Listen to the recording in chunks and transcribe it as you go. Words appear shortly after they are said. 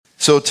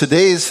So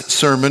today's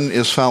sermon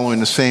is following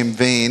the same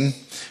vein.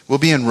 We'll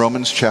be in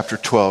Romans chapter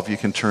 12. You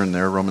can turn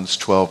there, Romans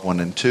 12, 1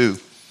 and 2.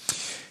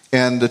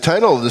 And the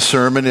title of the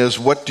sermon is,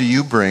 What Do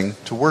You Bring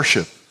to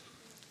Worship?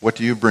 What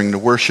do you bring to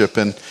worship?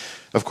 And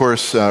of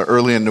course,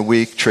 early in the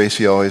week,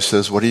 Tracy always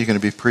says, what are you going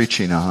to be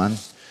preaching on?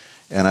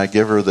 And I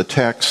give her the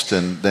text,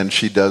 and then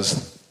she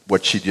does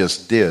what she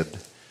just did,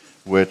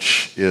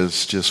 which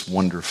is just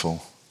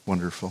wonderful,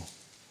 wonderful.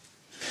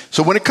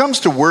 So when it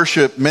comes to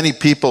worship, many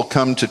people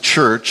come to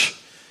church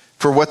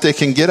for what they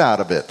can get out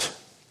of it,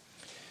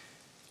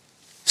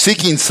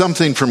 seeking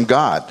something from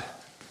God.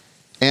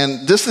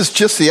 And this is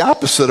just the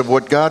opposite of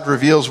what God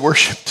reveals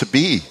worship to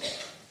be.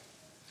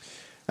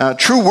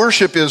 True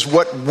worship is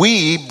what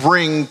we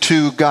bring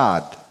to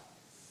God.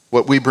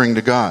 What we bring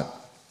to God.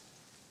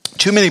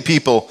 Too many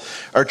people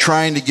are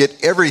trying to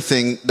get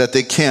everything that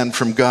they can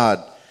from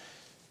God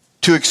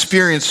to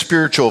experience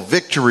spiritual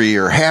victory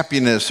or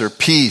happiness or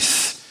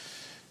peace,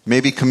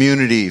 maybe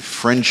community,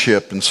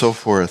 friendship, and so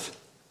forth.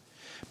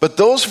 But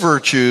those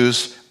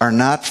virtues are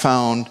not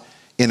found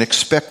in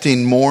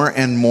expecting more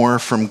and more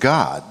from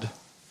God,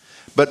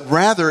 but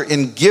rather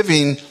in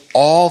giving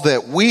all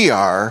that we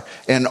are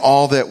and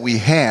all that we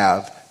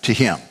have to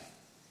Him.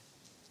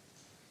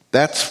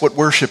 That's what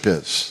worship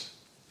is.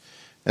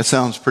 That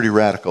sounds pretty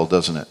radical,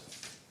 doesn't it?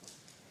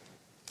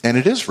 And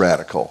it is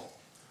radical.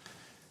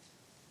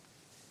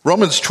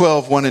 Romans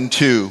 12, 1 and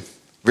 2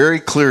 very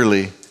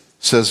clearly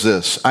says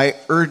this, I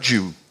urge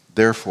you,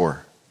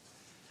 therefore,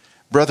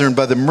 brethren,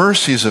 by the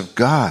mercies of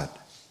God,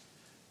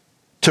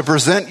 to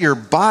present your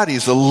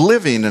bodies a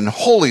living and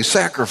holy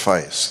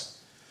sacrifice,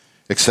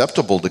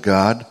 acceptable to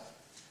God,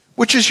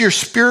 which is your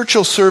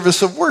spiritual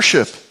service of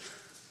worship.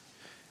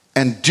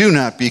 And do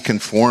not be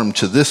conformed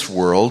to this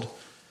world,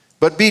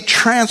 but be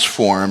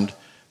transformed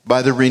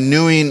by the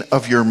renewing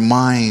of your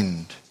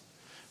mind,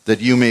 that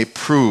you may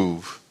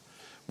prove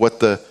what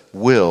the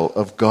will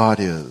of God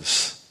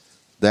is,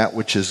 that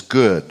which is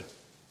good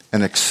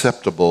and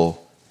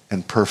acceptable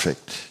and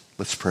perfect.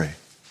 Let's pray.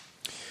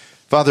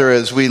 Father,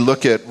 as we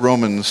look at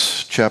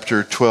Romans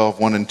chapter 12,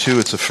 1 and 2,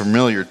 it's a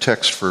familiar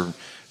text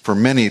for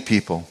many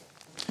people.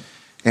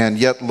 And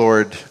yet,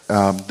 Lord,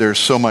 there's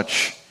so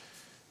much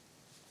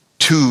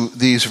to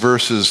these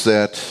verses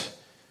that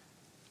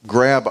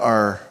grab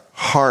our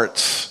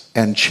hearts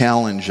and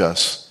challenge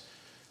us.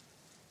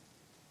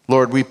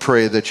 Lord, we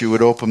pray that you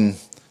would open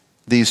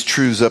these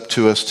truths up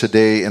to us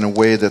today in a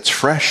way that's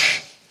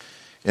fresh,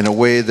 in a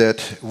way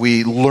that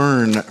we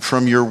learn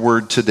from your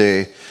word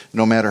today,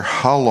 no matter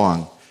how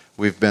long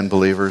we've been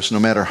believers, no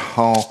matter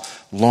how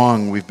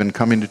long we've been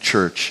coming to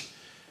church.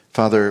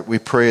 Father, we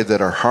pray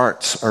that our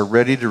hearts are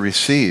ready to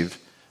receive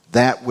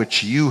that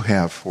which you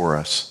have for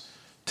us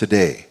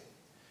today,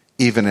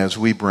 even as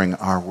we bring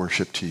our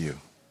worship to you.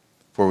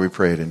 For we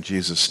pray it in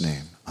Jesus'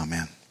 name.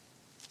 Amen.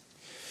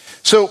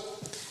 So,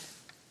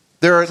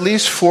 there are at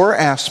least 4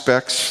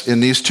 aspects in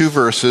these 2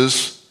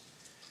 verses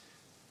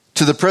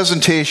to the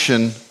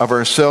presentation of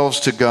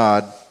ourselves to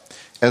God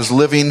as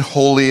living,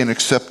 holy, and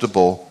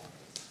acceptable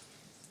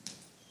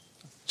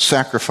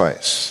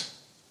sacrifice,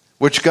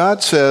 which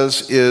God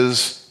says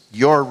is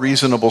your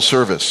reasonable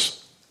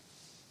service.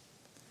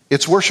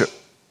 It's worship.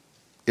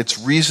 It's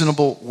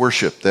reasonable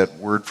worship. That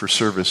word for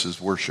service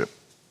is worship.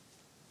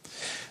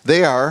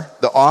 They are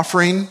the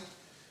offering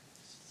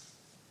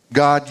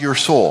God your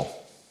soul.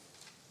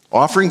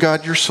 Offering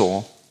God your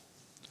soul.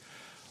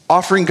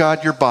 Offering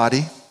God your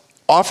body.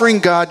 Offering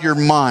God your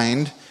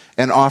mind.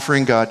 And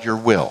offering God your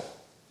will.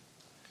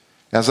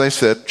 As I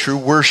said, true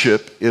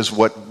worship is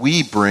what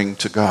we bring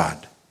to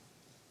God.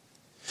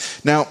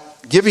 Now,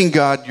 giving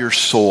God your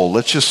soul,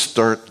 let's just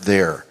start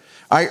there.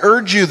 I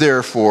urge you,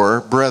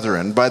 therefore,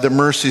 brethren, by the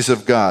mercies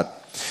of God.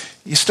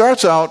 He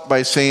starts out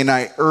by saying,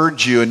 I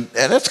urge you, and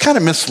that's kind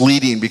of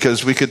misleading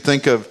because we could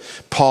think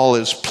of Paul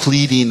as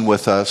pleading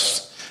with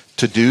us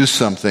to do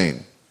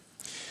something.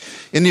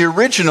 In the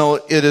original,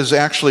 it is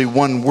actually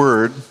one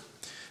word,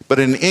 but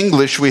in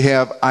English we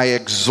have, I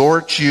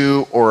exhort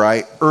you, or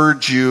I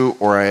urge you,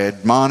 or I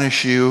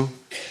admonish you.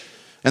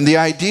 And the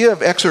idea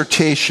of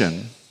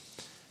exhortation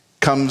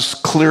comes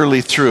clearly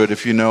through it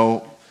if you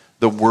know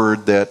the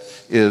word that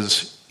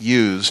is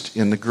used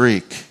in the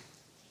Greek.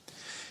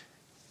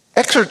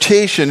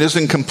 Exhortation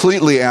isn't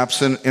completely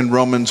absent in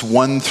Romans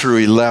 1 through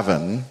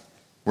 11.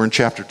 We're in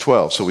chapter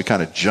 12, so we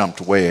kind of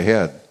jumped way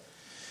ahead.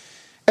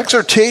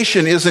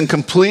 Exhortation isn't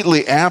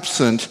completely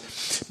absent,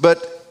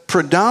 but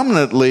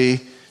predominantly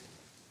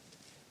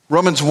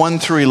Romans 1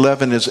 through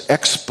 11 is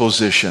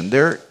exposition.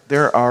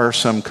 There are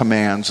some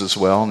commands as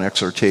well and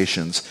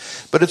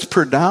exhortations, but it's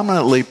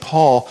predominantly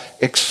Paul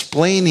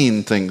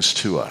explaining things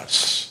to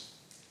us.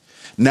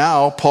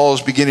 Now, Paul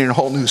is beginning a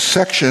whole new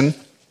section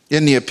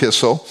in the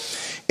epistle,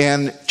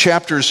 and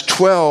chapters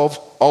 12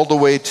 all the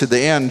way to the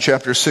end,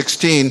 chapter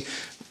 16,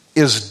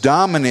 is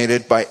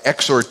dominated by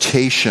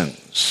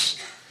exhortations.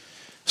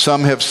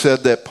 Some have said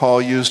that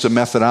Paul used a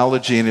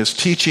methodology in his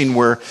teaching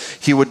where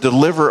he would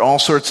deliver all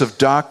sorts of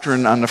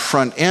doctrine on the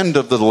front end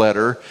of the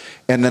letter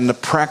and then the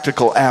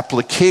practical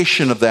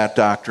application of that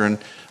doctrine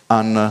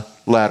on the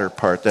latter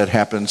part. That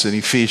happens in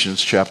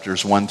Ephesians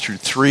chapters 1 through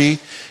 3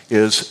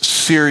 is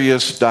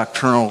serious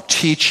doctrinal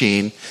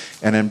teaching,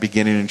 and then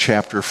beginning in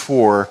chapter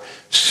 4,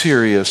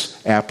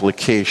 serious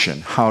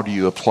application. How do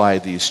you apply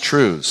these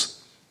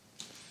truths?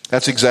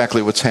 That's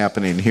exactly what's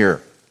happening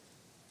here.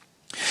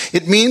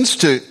 It means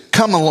to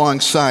come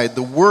alongside.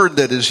 The word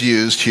that is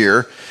used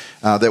here,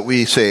 that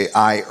we say,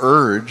 I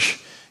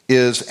urge,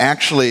 is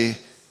actually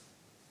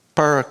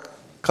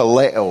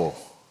parakaleo.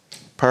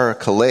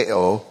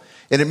 Parakaleo.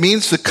 And it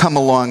means to come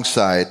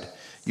alongside.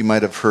 You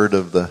might have heard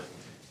of the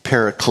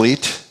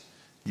paraclete,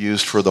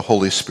 used for the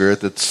Holy Spirit.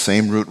 That's the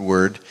same root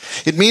word.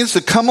 It means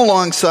to come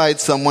alongside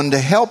someone to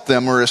help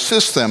them or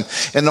assist them.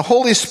 And the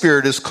Holy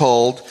Spirit is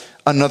called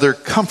another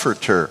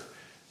comforter,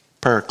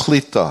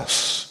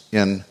 parakletos,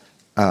 in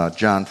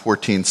John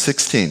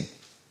 14:16.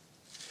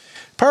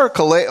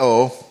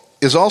 Parakaleo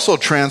is also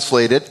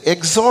translated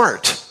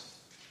exhort.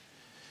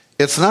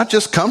 It's not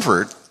just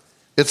comfort.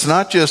 It's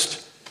not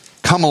just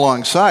come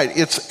alongside.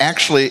 It's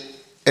actually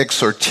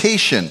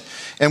exhortation.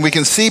 And we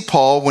can see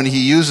Paul, when he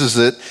uses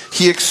it,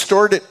 he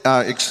extorted,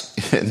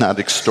 not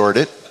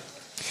extorted,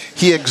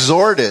 he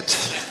exhorted.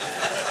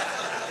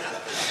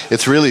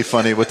 It's really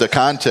funny with the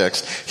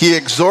context. He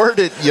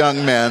exhorted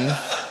young men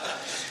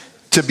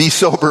to be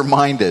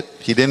sober-minded.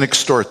 He didn't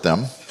extort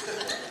them.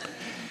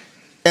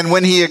 And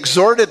when he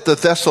exhorted the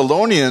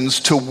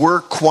Thessalonians to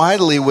work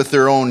quietly with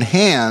their own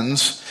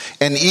hands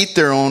and eat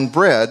their own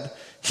bread,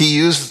 he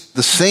used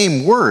the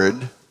same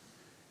word,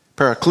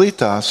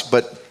 parakletos,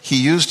 but he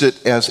used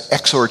it as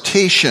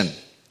exhortation.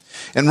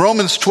 In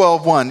Romans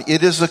 12:1,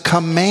 it is a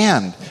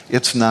command.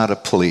 It's not a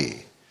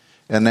plea.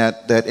 And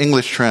that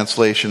English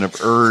translation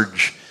of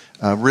urge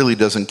really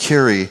doesn't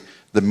carry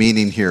the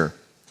meaning here.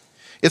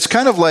 It's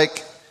kind of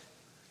like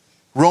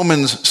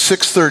Romans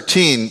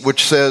 6:13,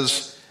 which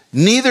says,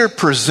 neither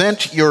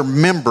present your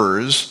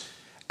members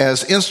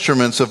as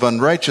instruments of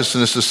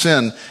unrighteousness to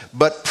sin,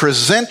 but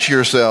present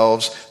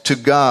yourselves to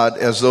God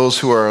as those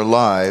who are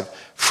alive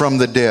from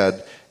the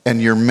dead,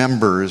 and your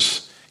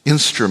members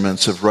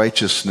instruments of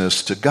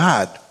righteousness to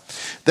God.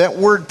 That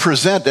word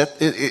present,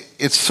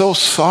 it's so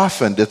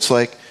softened. It's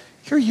like,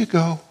 here you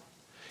go.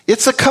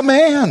 It's a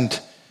command.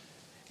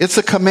 It's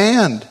a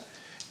command.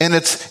 And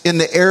it's in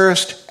the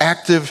aorist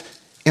active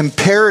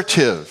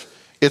imperative.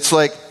 It's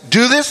like,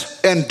 do this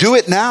and do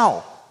it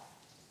now.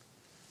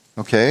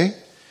 Okay?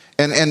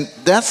 And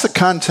that's the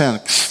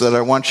context that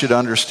I want you to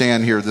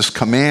understand here, this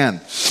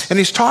command. And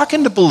he's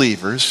talking to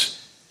believers.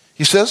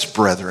 He says,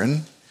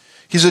 brethren.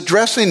 He's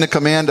addressing the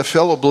command of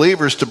fellow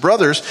believers to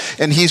brothers,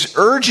 and he's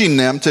urging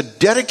them to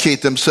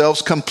dedicate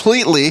themselves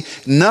completely,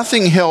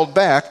 nothing held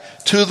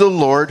back, to the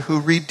Lord who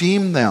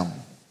redeemed them.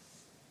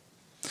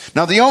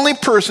 Now, the only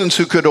persons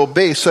who could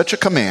obey such a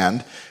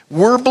command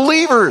were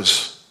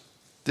believers.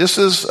 This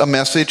is a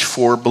message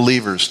for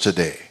believers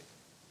today.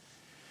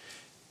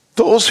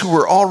 Those who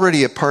were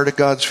already a part of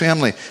God's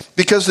family.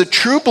 Because the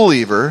true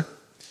believer,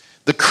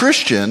 the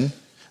Christian,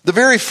 the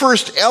very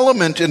first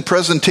element in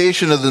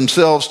presentation of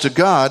themselves to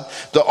God,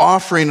 the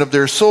offering of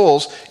their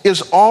souls,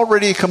 is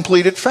already a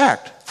completed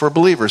fact for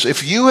believers.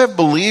 If you have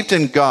believed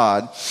in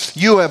God,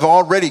 you have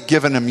already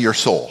given him your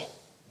soul.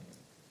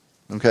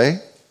 Okay?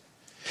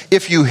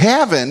 If you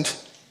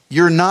haven't,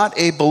 you're not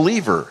a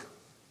believer.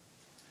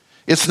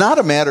 It's not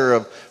a matter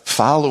of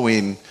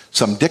following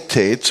some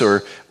dictates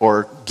or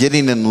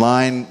getting in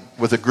line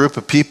with a group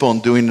of people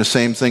and doing the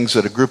same things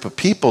that a group of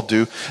people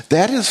do.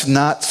 That is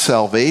not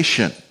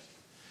salvation.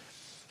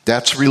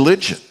 That's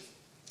religion.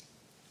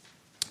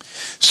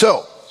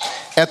 So,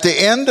 at the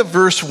end of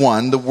verse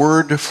 1, the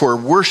word for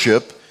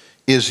worship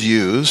is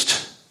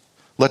used,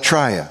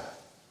 latria.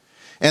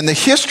 And the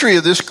history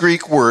of this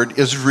Greek word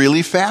is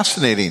really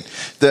fascinating.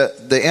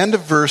 The end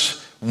of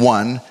verse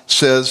 1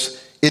 says,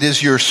 it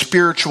is your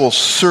spiritual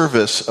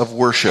service of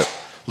worship.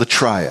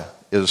 Latria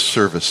is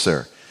service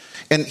there.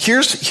 And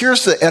here's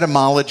the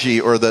etymology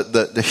or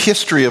the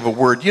history of a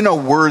word. You know,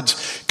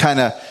 words kind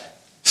of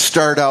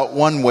start out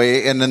one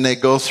way and then they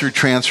go through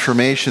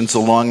transformations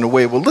along the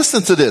way. Well,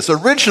 listen to this.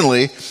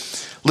 Originally,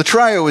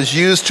 latria was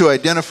used to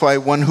identify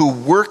one who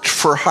worked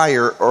for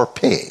hire or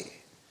pay.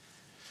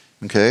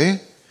 Okay?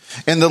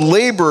 And the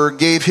laborer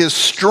gave his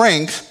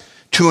strength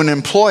to an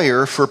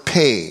employer for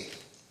pay.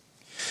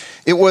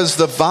 It was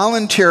the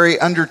voluntary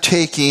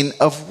undertaking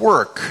of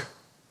work,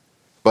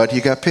 but he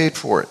got paid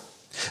for it.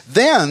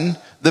 Then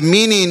the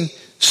meaning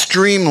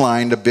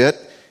streamlined a bit,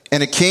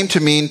 and it came to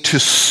mean to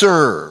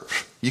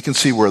serve. You can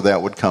see where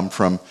that would come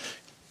from,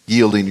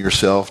 yielding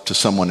yourself to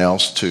someone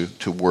else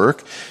to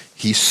work.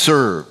 He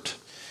served.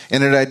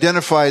 And it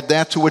identified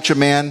that to which a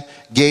man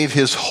gave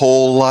his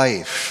whole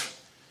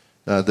life.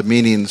 The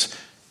meaning's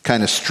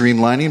kind of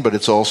streamlining, but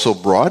it's also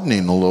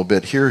broadening a little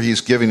bit. Here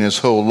he's giving his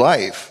whole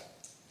life.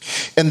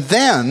 And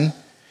then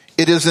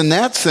it is in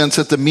that sense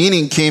that the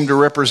meaning came to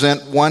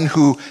represent one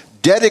who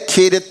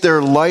dedicated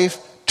their life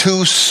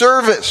to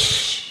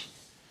service.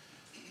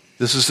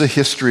 This is the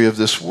history of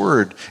this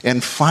word.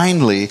 And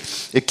finally,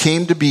 it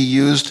came to be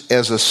used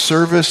as a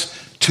service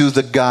to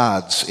the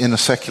gods in a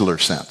secular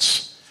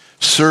sense.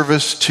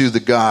 service to the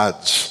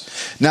gods.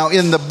 Now,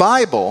 in the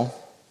Bible,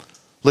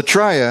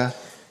 latreia,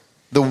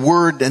 the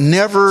word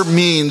never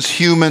means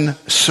human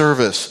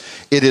service.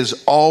 It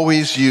is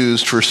always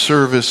used for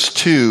service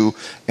to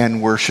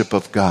and worship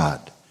of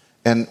God.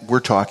 And we're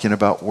talking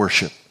about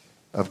worship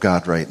of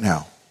God right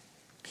now.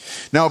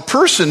 Now, a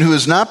person who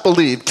has not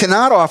believed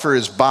cannot offer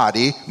his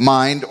body,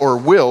 mind, or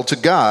will to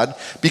God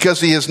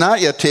because he has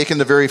not yet taken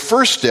the very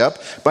first step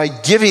by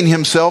giving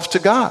himself to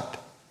God,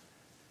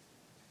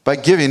 by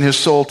giving his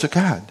soul to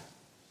God.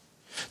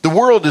 The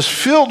world is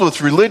filled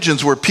with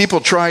religions where people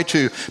try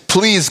to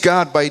please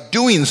God by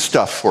doing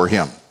stuff for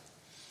him.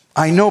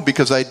 I know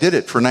because I did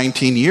it for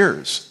 19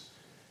 years.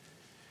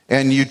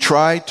 And you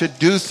try to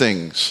do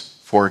things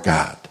for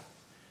God.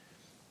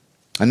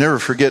 I never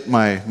forget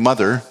my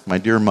mother, my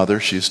dear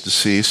mother, she's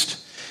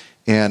deceased.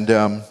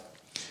 And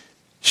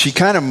she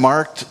kind of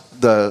marked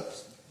the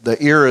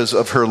eras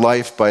of her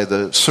life by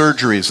the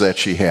surgeries that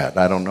she had.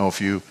 I don't know if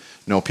you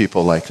know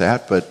people like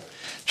that, but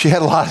she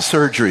had a lot of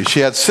surgeries. She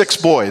had 6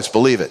 boys,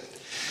 believe it.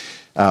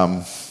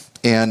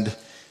 And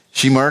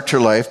she marked her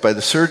life by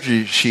the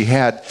surgery she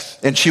had.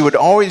 And she would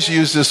always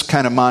use this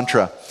kind of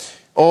mantra.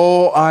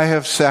 Oh, I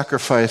have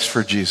sacrificed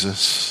for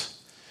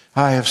Jesus.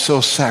 I have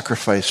so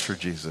sacrificed for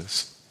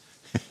Jesus.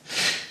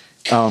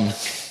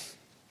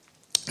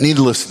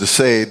 Needless to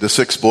say, the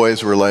 6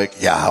 boys were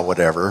like, yeah,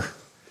 whatever.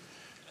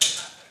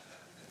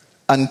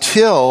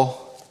 Until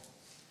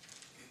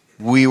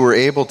we were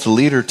able to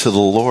lead her to the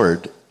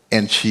Lord,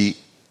 and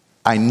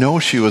I know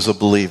she was a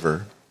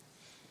believer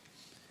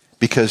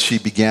because she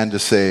began to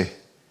say,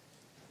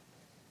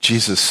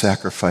 Jesus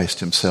sacrificed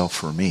himself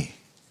for me.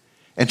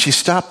 And she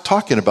stopped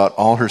talking about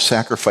all her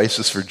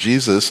sacrifices for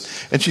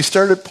Jesus, and she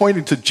started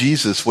pointing to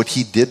Jesus, what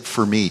he did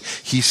for me.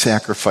 He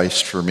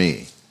sacrificed for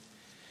me.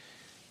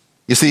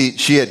 You see,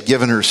 she had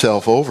given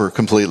herself over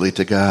completely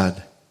to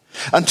God.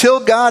 Until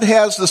God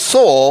has the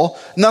soul,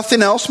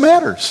 nothing else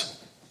matters.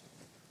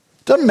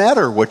 Doesn't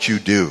matter what you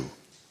do.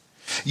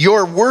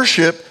 Your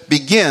worship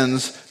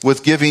begins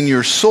with giving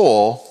your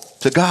soul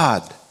to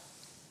God.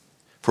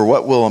 For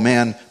what will a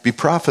man be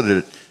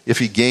profited if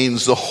he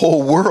gains the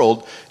whole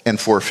world and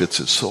forfeits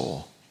his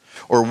soul?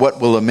 Or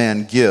what will a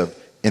man give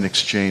in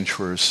exchange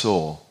for his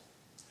soul?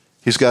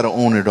 He's got to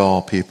own it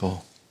all,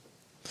 people.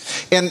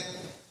 And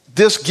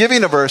this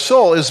giving of our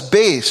soul is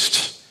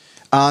based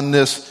on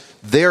this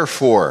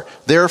therefore.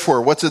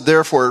 Therefore, what's it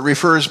therefore? It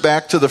refers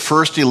back to the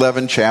first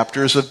 11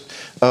 chapters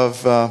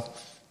of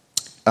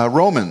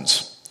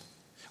Romans,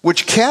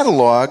 which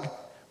catalog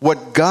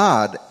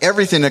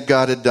everything that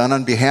God had done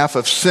on behalf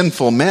of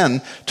sinful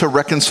men to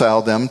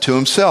reconcile them to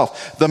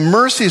himself. The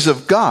mercies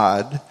of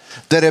God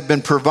that have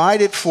been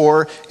provided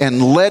for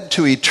and led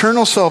to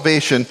eternal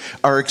salvation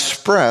are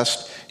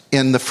expressed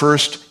in the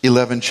first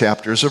 11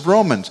 chapters of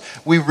Romans.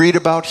 We read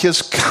about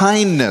his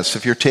kindness.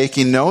 If you're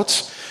taking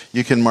notes,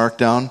 you can mark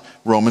down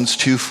Romans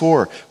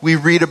 2:4. We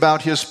read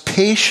about his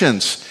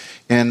patience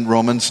in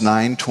Romans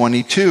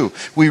 9:22.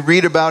 We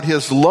read about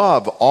his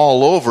love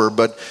all over,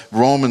 but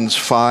Romans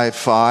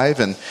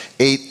 5:5 and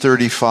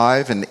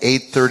 8:35 and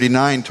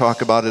 8:39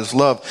 talk about his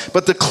love.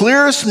 But the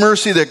clearest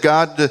mercy that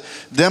God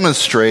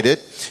demonstrated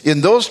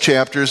in those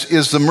chapters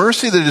is the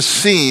mercy that is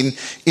seen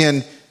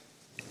in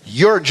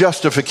your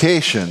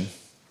justification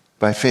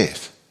by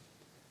faith.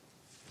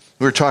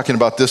 We were talking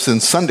about this in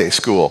Sunday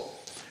school.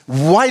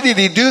 Why did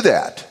he do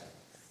that?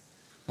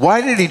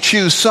 Why did he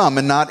choose some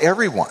and not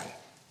everyone?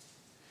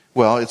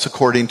 Well, it's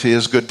according to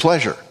his good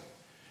pleasure,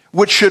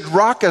 which should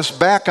rock us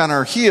back on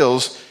our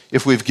heels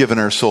if we've given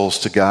our souls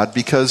to God,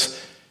 because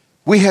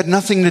we had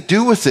nothing to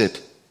do with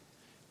it.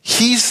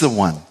 He's the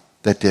one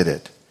that did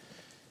it.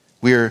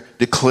 We are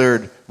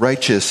declared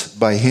righteous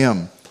by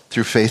him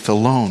through faith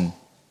alone.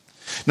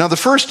 Now, the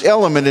first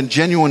element in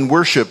genuine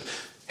worship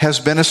has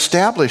been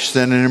established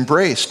then and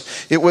embraced.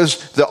 It was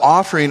the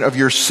offering of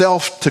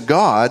yourself to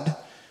God,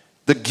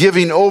 the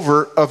giving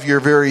over of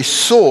your very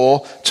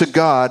soul to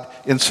God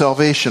in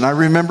salvation. I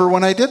remember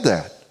when I did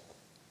that.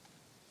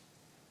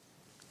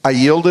 I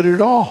yielded it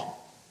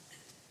all.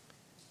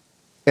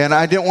 And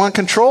I didn't want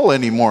control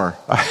anymore.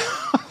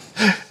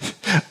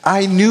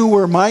 I knew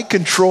where my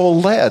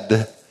control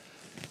led.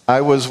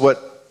 I was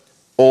what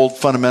old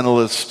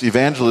fundamentalist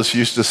evangelists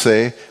used to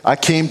say, I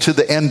came to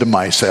the end of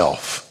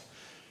myself.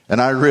 And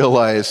I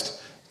realized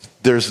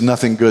there's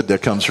nothing good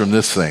that comes from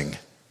this thing.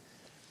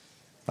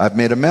 I've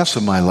made a mess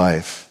of my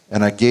life.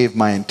 And I gave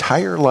my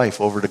entire life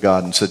over to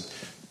God and said,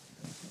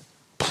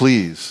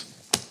 please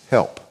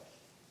help.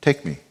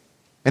 Take me.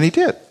 And he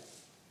did.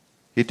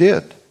 He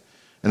did.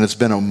 And it's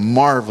been a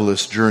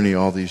marvelous journey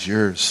all these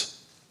years.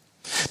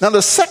 Now,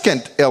 the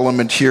second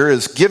element here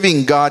is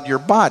giving God your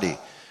body.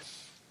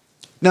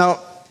 Now,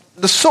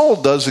 the soul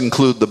does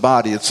include the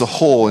body. It's the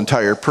whole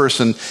entire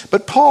person.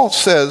 But Paul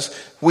says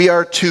we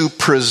are to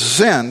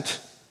present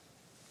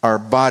our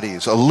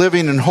bodies, a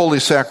living and holy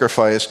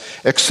sacrifice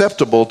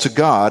acceptable to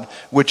God,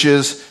 which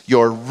is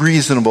your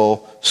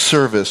reasonable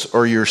service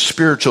or your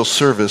spiritual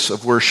service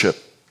of worship.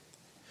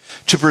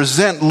 To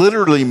present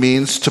literally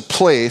means to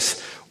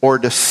place or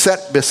to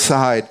set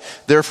beside.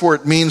 Therefore,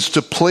 it means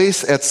to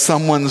place at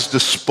someone's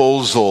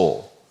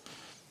disposal.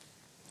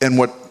 And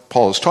what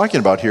Paul is talking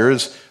about here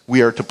is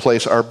we are to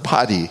place our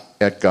body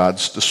at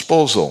God's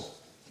disposal.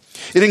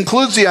 It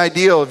includes the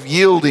idea of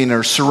yielding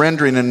or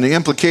surrendering, and the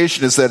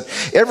implication is that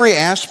every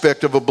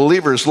aspect of a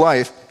believer's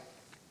life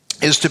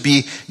is to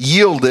be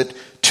yielded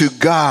to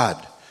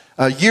God.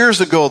 Years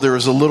ago, there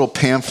was a little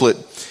pamphlet,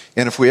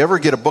 and if we ever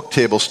get a book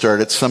table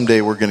started, someday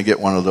we're going to get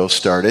one of those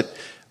started.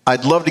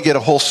 I'd love to get a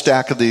whole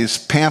stack of these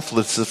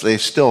pamphlets if they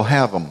still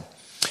have them.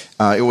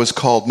 It was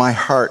called My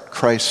Heart,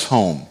 Christ's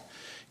Home.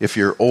 If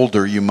you're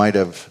older, you might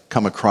have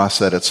come across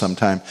that at some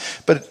time.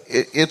 But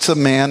it's a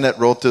man that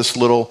wrote this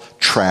little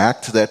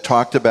tract that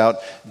talked about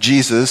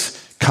Jesus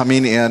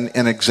coming in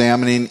and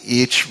examining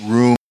each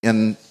room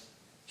in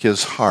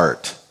his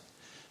heart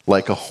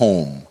like a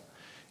home.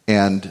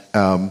 And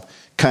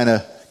kind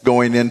of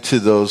going into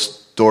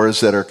those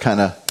doors that are kind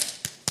of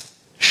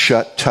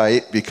shut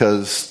tight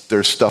because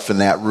there's stuff in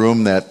that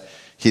room that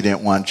he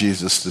didn't want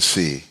Jesus to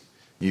see.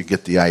 You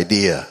get the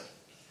idea.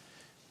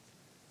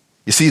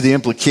 You see, the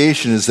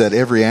implication is that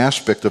every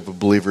aspect of a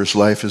believer's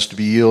life is to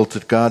be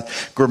yielded to God.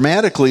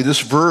 Grammatically,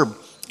 this verb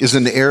is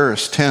in the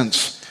aorist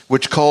tense,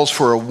 which calls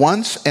for a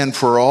once and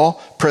for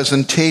all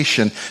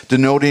presentation,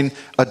 denoting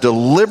a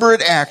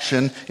deliberate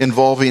action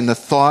involving the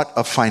thought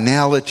of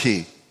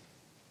finality.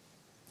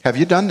 Have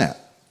you done that?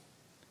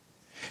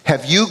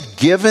 Have you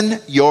given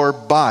your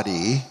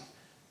body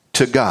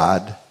to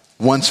God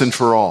once and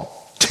for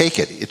all? Take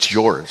it. It's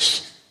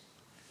yours.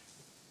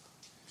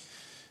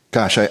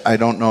 Gosh, I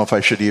don't know if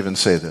I should even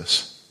say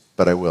this,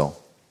 but I will,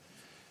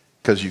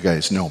 because you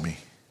guys know me.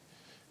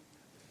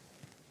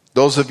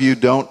 Those of you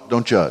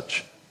don't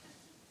judge.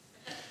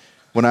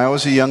 When I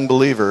was a young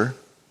believer,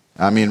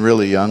 I mean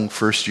really young,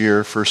 first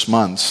year, first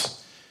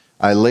months,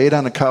 I laid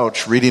on a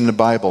couch reading the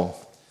Bible,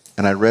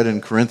 and I read in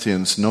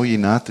Corinthians, "Know ye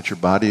not that your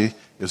body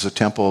is a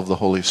temple of the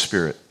Holy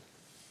Spirit?"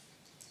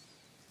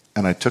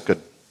 And I took a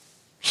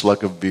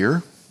slug of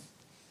beer,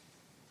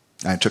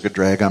 and I took a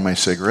drag on my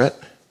cigarette,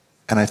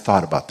 and I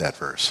thought about that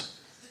verse.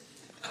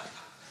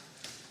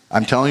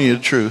 I'm telling you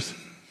the truth.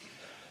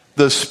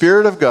 The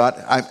Spirit of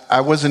God,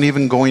 I wasn't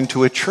even going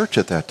to a church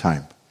at that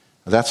time.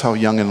 That's how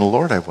young in the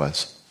Lord I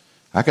was.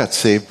 I got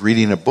saved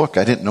reading a book.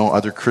 I didn't know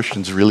other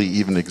Christians really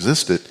even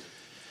existed.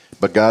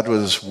 But God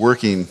was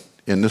working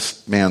in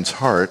this man's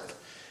heart,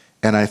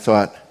 and I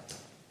thought,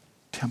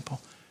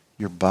 temple?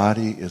 Your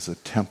body is a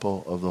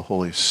temple of the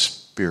Holy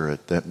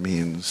Spirit. That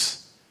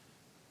means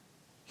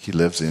He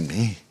lives in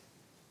me.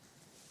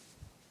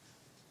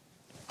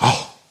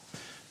 Oh,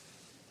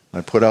 I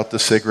put out the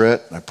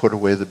cigarette, I put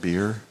away the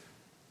beer.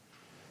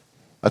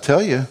 I'll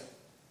tell you,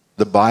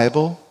 the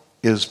Bible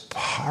is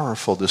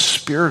powerful. The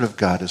Spirit of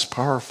God is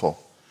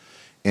powerful.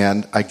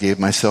 And I gave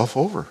myself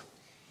over.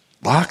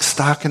 Lock,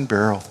 stock, and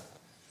barrel.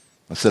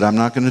 I said, I'm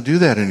not going to do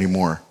that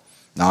anymore.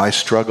 Now I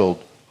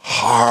struggled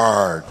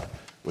hard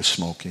with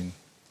smoking.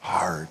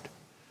 Hard.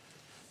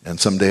 And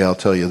someday I'll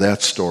tell you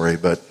that story,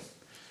 but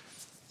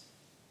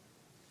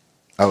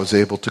I was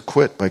able to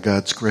quit by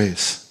God's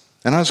grace.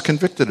 And I was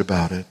convicted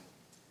about it.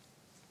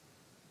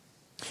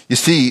 You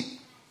see,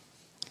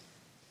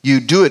 you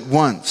do it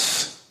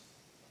once,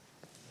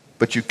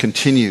 but you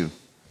continue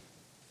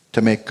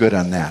to make good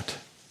on that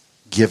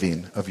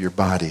giving of your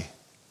body.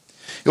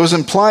 It was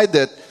implied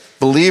that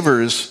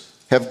believers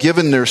have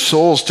given their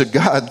souls to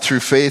God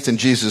through faith in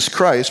Jesus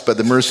Christ by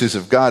the mercies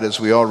of God, as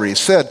we already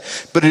said,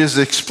 but it is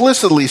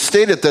explicitly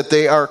stated that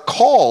they are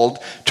called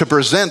to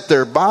present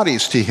their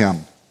bodies to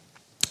Him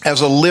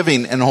as a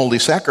living and holy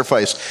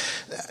sacrifice.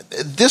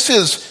 This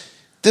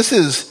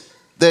is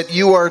that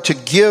you are to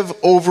give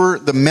over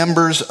the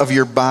members of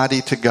your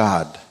body to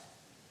God.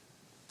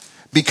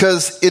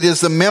 Because it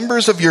is the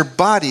members of your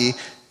body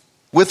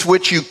with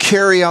which you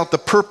carry out the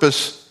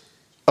purpose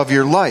of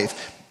your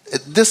life.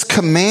 This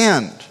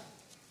command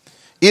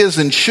is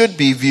and should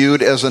be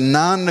viewed as a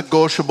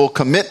non-negotiable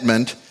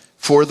commitment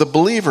for the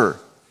believer.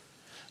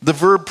 The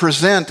verb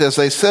present, as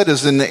I said,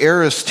 is in the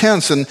aorist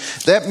tense, and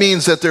that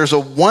means that there's a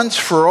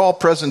once-for-all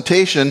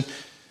presentation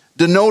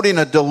denoting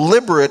a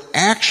deliberate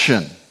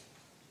action.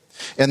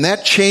 And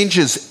that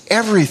changes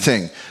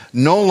everything.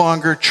 No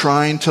longer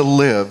trying to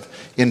live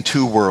in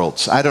two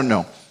worlds. I don't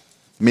know.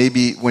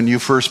 Maybe when you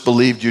first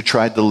believed, you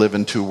tried to live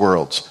in two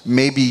worlds.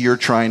 Maybe you're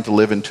trying to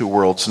live in two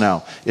worlds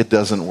now. It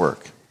doesn't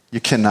work.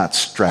 You cannot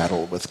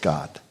straddle with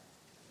God.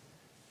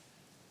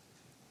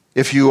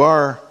 If you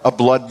are a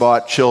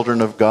blood-bought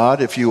children of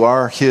God, if you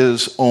are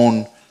His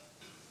own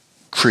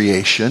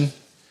creation,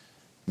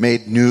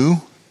 made new,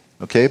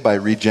 by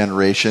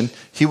regeneration,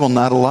 He will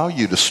not allow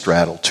you to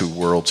straddle two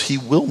worlds. He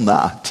will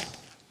not.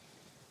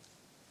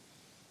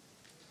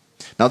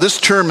 Now,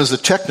 this term is a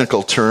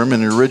technical term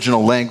in the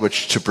original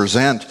language, to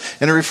present,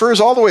 and it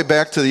refers all the way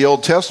back to the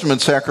Old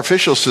Testament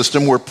sacrificial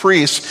system where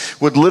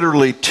priests would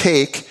literally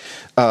take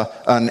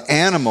an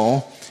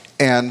animal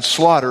and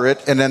slaughter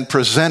it and then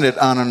present it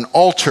on an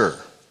altar.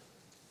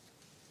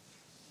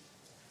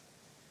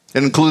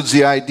 It includes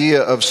the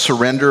idea of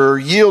surrender or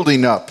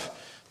yielding up.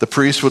 The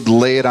priest would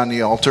lay it on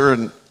the altar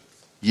and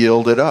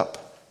yielded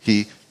up.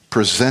 He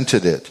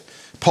presented it.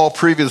 Paul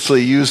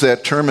previously used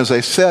that term, as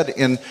I said,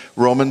 in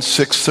Romans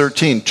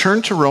 6:13.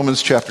 Turn to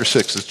Romans chapter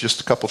 6. It's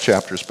just a couple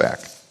chapters back.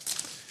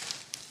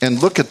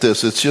 And look at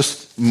this. It's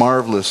just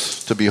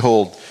marvelous to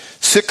behold.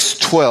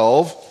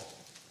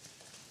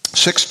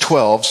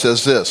 6:12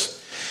 says this.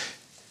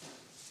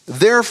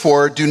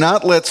 Therefore, do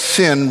not let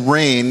sin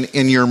reign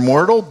in your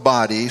mortal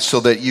body so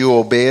that you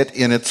obey it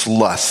in its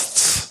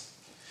lusts.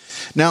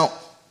 Now,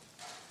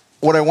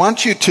 what I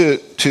want you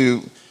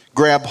to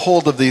grab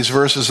hold of these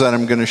verses that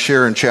I'm going to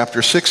share in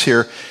chapter 6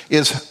 here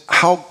is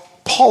how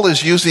Paul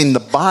is using the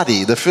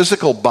body, the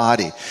physical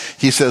body.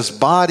 He says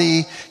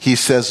body, he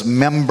says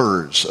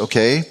members,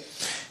 okay?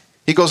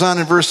 He goes on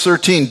in verse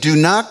 13, do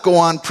not go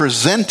on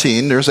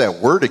presenting, there's that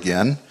word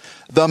again,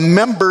 the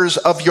members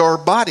of your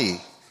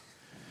body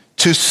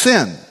to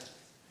sin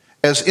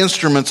as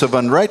instruments of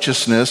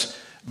unrighteousness,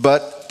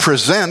 but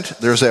present,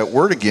 there's that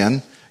word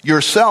again,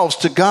 yourselves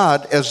to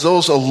God as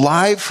those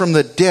alive from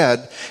the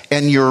dead,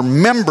 and your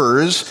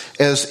members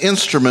as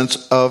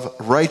instruments of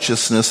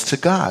righteousness to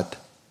God.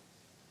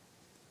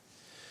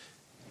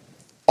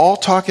 All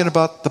talking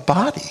about the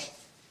body,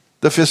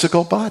 the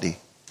physical body.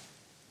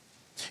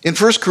 In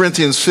 1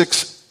 Corinthians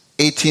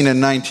 6:18 and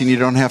 19, you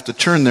don't have to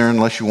turn there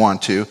unless you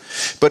want to,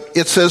 but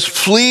it says,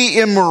 flee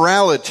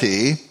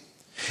immorality.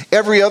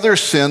 Every other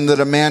sin that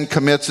a man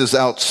commits is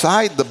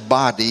outside the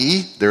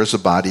body. There's a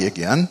body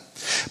again.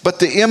 But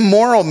the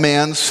immoral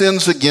man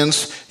sins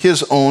against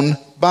his own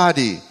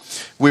body.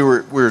 We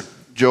were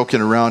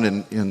joking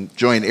around in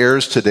Joint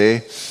Heirs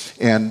today,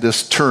 and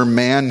this term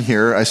man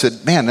here, I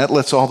said, man, that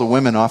lets all the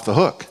women off the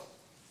hook.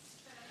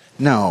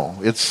 No,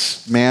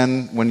 it's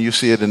man, when you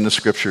see it in the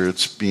scripture,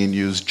 it's being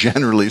used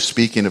generally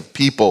speaking of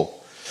people.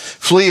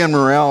 Flee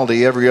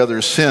immorality. Every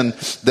other sin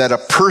that a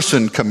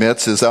person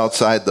commits is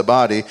outside the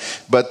body,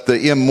 but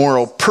the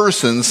immoral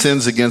person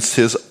sins against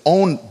his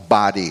own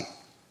body.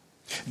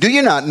 Do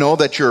you not know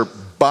that your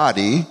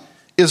body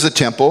is a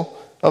temple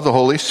of the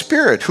Holy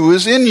Spirit who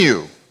is in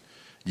you?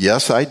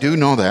 Yes, I do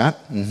know that.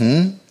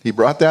 He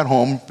brought that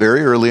home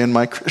very early in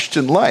my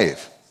Christian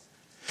life.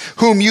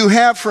 Whom you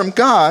have from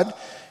God,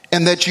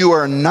 and that you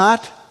are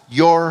not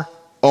your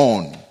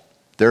own.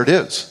 There it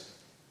is.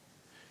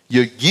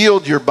 You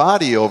yield your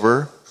body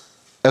over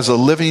as a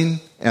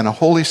living and a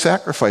holy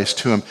sacrifice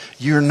to Him.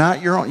 You're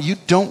not your own. You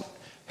don't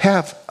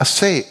have a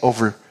say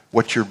over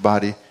what your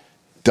body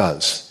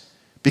does.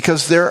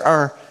 Because there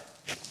are,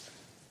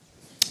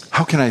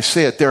 how can I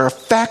say it? There are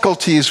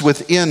faculties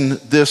within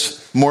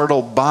this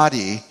mortal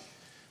body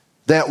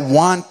that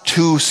want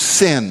to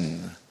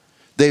sin.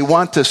 They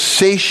want to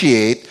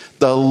satiate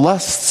the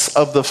lusts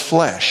of the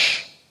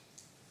flesh.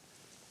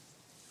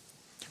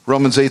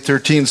 Romans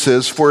 8:13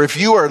 says, for if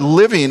you are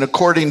living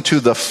according to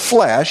the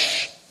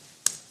flesh,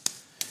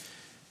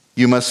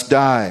 you must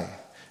die.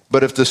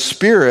 But if the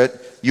Spirit,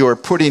 you are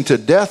putting to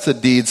death the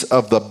deeds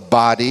of the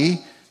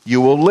body, you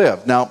will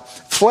live. Now,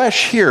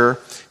 flesh here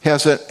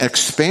has an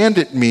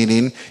expanded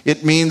meaning.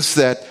 It means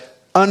that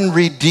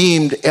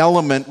unredeemed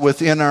element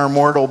within our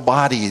mortal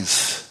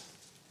bodies.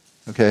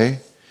 Okay?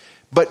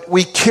 But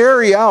we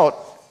carry out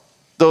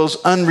those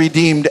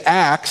unredeemed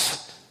acts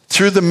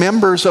through the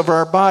members of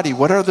our body.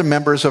 What are the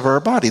members of our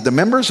body? The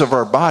members of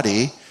our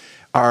body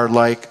are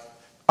like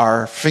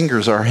our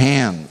fingers, our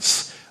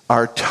hands,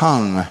 our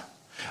tongue,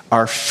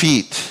 our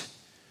feet.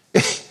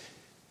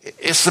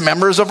 It's the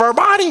members of our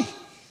body.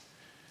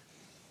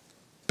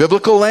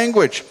 Biblical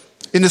language.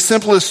 In the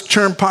simplest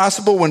term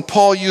possible, when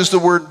Paul used the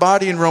word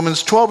body in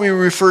Romans 12, he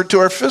referred to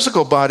our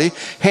physical body,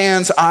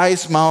 hands,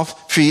 eyes, mouth,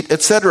 feet,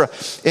 etc.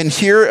 And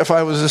here, if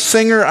I was a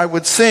singer, I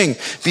would sing,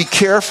 be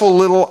careful,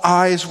 little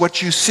eyes,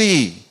 what you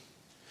see.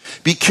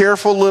 Be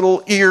careful,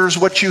 little ears,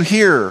 what you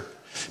hear.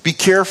 Be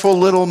careful,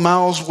 little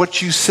mouths,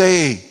 what you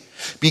say.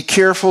 Be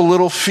careful,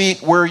 little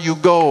feet, where you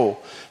go.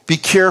 Be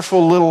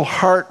careful, little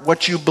heart,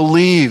 what you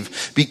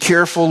believe. Be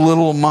careful,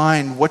 little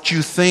mind, what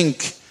you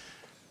think.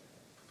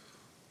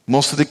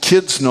 Most of the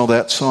kids know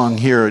that song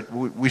here.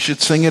 We should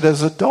sing it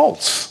as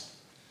adults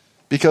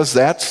because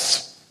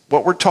that's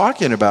what we're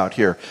talking about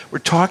here. We're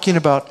talking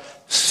about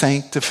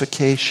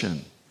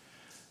sanctification,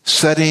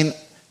 setting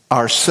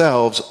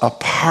ourselves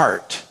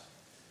apart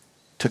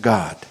to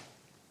God.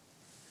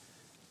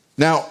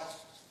 Now,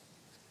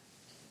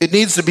 it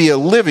needs to be a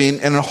living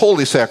and a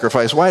holy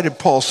sacrifice. Why did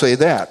Paul say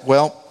that?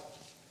 Well,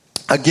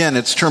 again,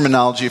 it's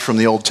terminology from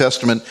the Old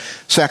Testament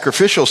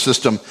sacrificial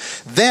system.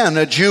 Then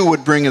a Jew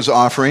would bring his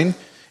offering,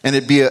 and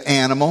it'd be an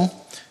animal,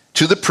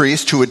 to the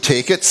priest who would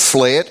take it,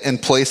 slay it,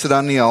 and place it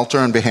on the altar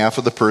on behalf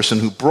of the person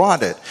who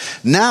brought it.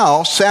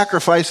 Now,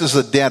 sacrifices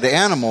of dead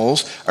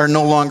animals are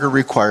no longer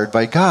required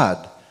by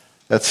God.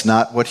 That's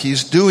not what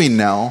he's doing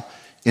now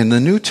in the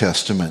New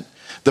Testament.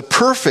 The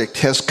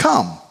perfect has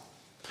come.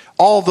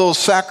 All those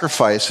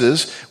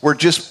sacrifices were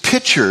just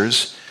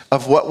pictures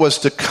of what was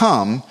to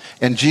come,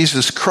 and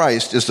Jesus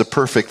Christ is the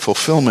perfect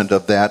fulfillment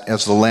of that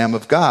as the Lamb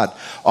of God,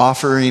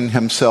 offering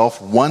himself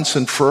once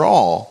and for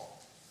all.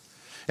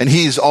 And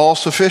he's all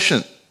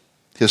sufficient,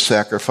 his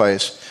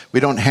sacrifice, We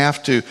don't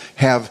have to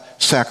have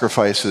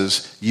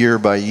sacrifices year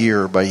by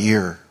year by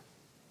year.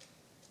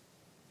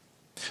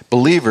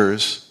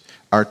 Believers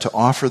are to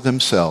offer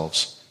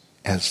themselves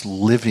as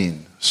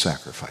living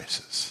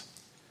sacrifices.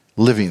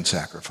 Living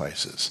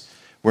sacrifices.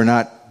 We're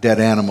not dead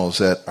animals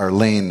that are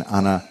laying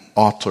on an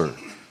altar.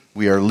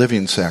 We are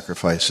living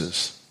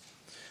sacrifices.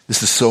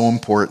 This is so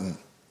important.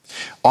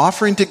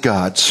 Offering to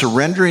God,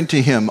 surrendering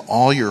to Him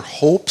all your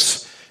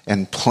hopes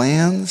and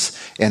plans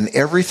and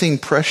everything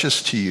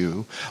precious to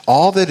you,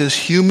 all that is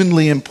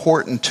humanly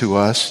important to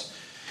us,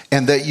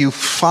 and that you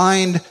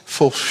find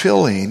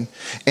fulfilling,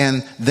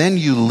 and then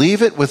you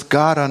leave it with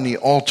God on the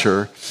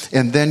altar,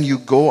 and then you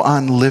go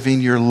on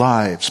living your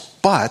lives,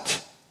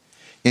 but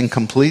in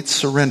complete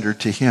surrender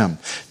to Him.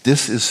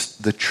 This is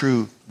the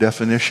true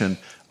definition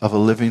of a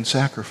living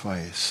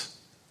sacrifice.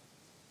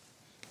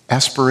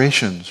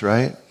 Aspirations,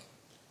 right?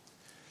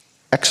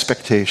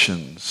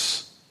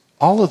 Expectations.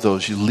 All of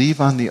those you leave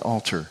on the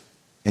altar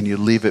and you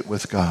leave it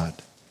with God.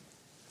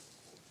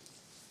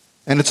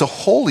 And it's a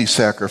holy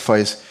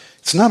sacrifice.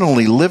 It's not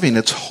only living,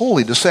 it's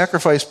holy. The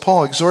sacrifice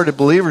Paul exhorted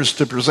believers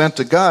to present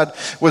to God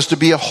was to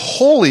be a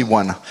holy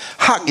one.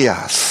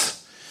 Hagios.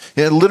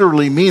 It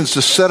literally means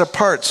to set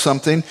apart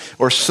something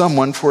or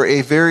someone for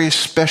a very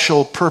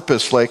special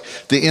purpose, like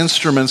the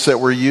instruments that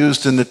were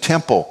used in the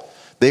temple.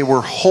 They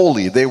were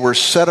holy. They were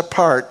set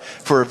apart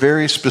for a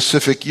very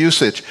specific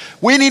usage.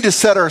 We need to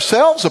set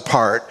ourselves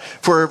apart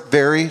for a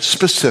very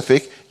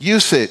specific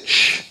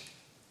usage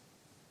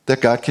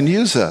that God can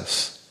use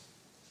us.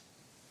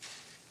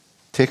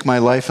 Take my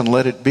life and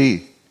let it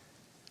be,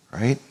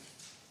 right?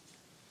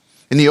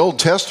 In the Old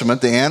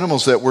Testament, the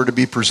animals that were to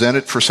be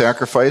presented for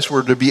sacrifice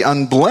were to be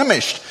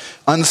unblemished,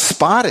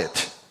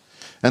 unspotted.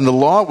 And the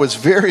law was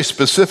very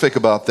specific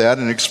about that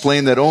and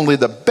explained that only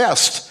the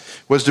best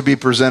was to be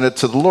presented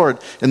to the Lord.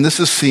 And this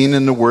is seen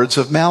in the words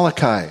of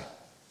Malachi.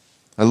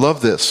 I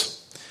love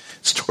this.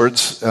 It's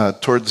towards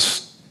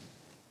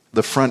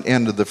the front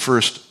end of the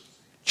first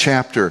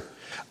chapter.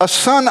 A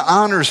son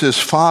honors his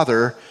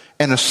father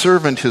and a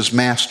servant his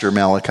master,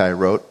 Malachi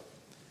wrote.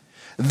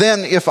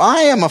 Then if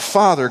I am a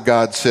father,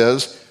 God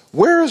says,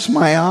 where is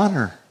my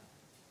honor?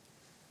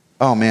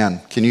 Oh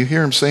man, can you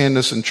hear him saying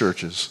this in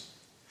churches?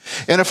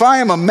 And if I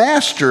am a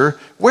master,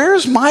 where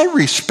is my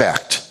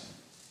respect?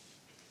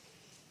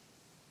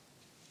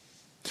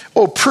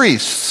 O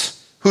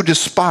priests who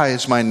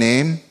despise my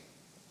name.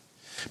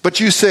 But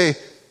you say,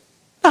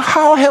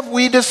 how have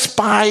we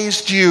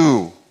despised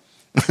you?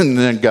 And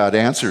then God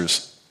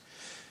answers,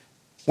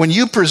 when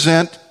you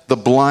present the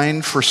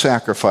blind for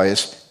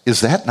sacrifice,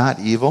 is that not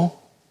evil?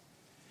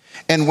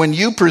 And when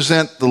you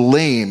present the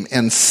lame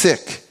and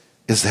sick,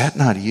 is that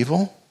not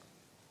evil?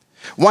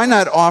 Why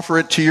not offer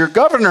it to your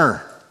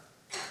governor?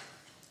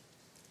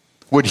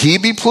 Would he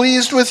be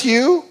pleased with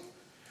you?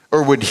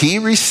 Or would he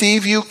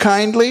receive you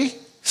kindly?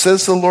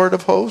 Says the Lord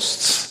of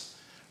hosts.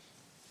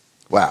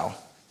 Wow.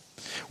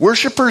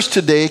 Worshippers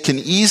today can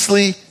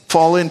easily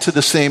fall into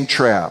the same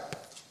trap.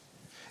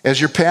 As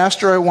your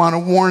pastor, I want to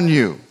warn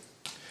you.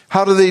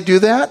 How do they do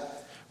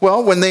that?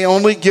 Well, when they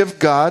only give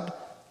God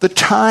the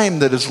time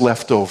that is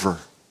left over.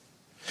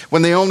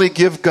 When they only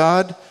give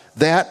God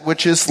that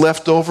which is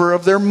left over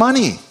of their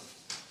money.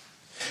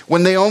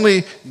 When they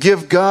only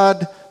give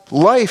God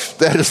life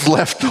that is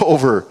left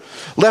over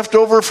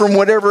from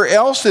whatever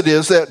else it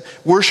is that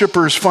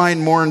worshipers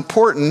find more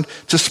important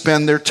to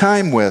spend their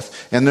time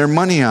with and their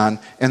money on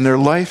and their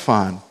life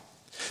on.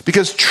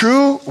 Because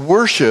true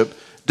worship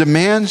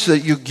demands that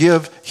you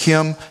give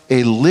Him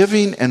a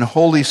living and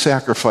holy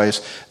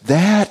sacrifice.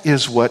 That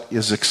is what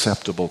is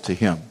acceptable to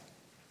Him.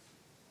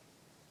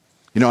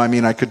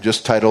 I could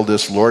just title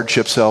this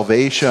Lordship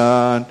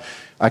Salvation.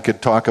 I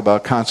could talk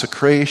about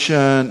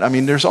consecration.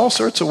 There's all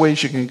sorts of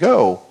ways you can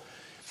go.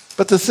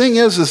 But the thing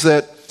is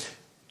that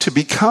to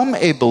become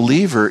a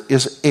believer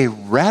is a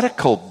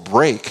radical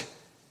break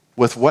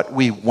with what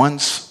we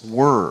once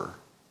were.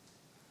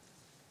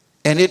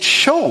 And it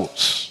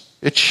shows.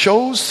 It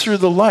shows through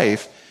the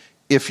life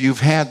if you've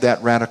had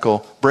that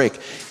radical break.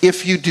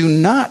 If you do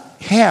not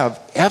have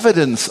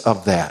evidence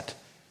of that,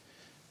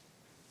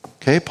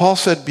 okay, Paul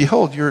said,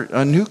 behold, you're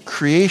a new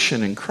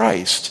creation in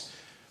Christ.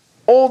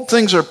 Old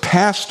things are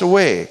passed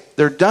away.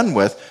 They're done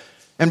with.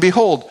 And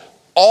behold,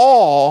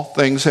 all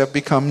things have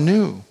become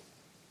new.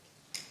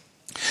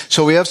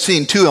 So we have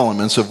seen two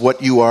elements of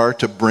what you are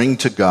to bring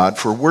to God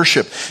for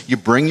worship. You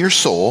bring your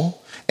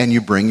soul and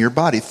you bring your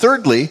body.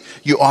 Thirdly,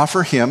 you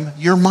offer Him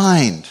your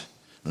mind.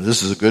 Now,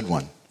 this is a good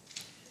one.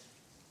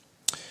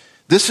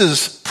 This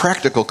is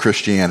practical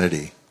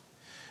Christianity.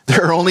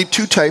 There are only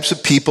two types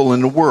of people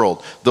in the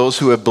world. Those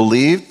who have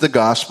believed the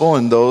gospel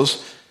and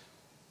those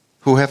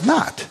who have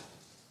not.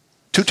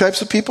 Two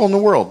types of people in the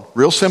world.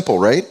 Real simple,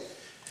 right?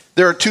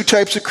 There are two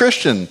types of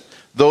Christian.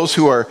 Those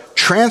who are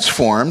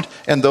transformed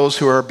and those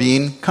who are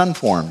being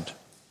conformed.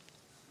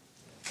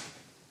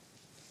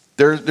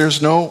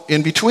 There's no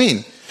in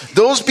between.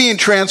 Those being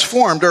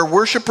transformed are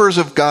worshipers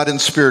of God in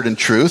spirit and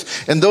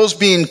truth, and those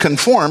being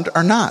conformed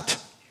are not.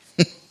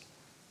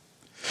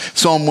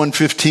 Psalm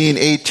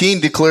 115:18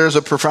 declares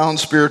a profound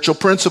spiritual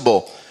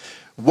principle.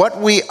 What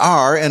we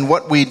are and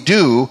what we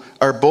do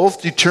are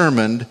both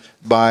determined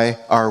by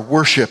our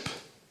worship.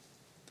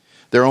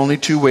 There are only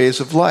two ways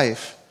of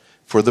life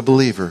for the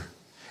believer,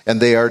 and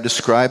they are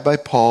described by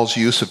Paul's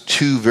use of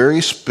two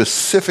very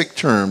specific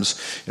terms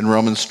in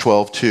Romans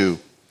 12:2.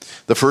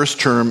 The first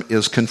term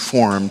is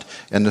conformed,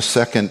 and the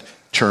second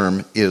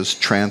term is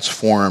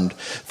transformed.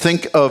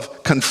 Think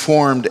of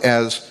conformed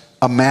as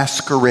a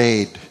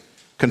masquerade.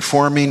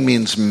 Conforming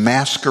means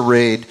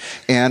masquerade,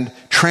 and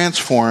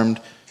transformed,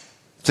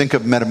 think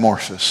of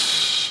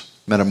metamorphosis,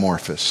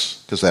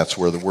 because that's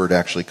where the word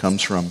actually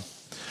comes from.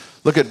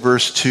 Look at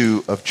verse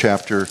 2 of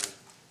chapter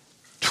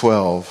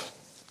 12.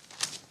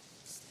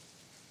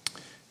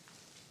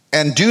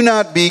 And do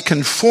not be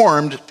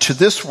conformed to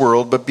this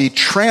world, but be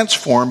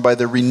transformed by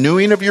the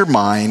renewing of your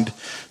mind,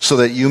 so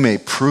that you may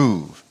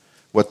prove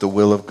what the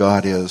will of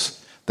God is,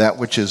 that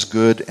which is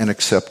good and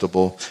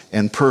acceptable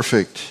and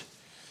perfect.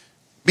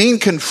 Being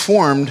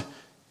conformed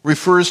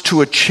refers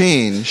to a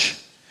change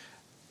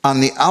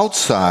on the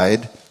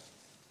outside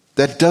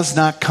that does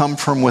not come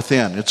from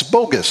within. It's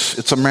bogus.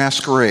 It's a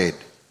masquerade.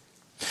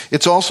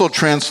 It's also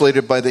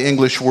translated by the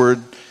English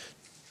word,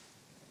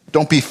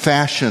 don't be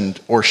fashioned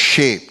or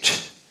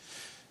shaped.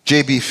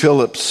 J.B.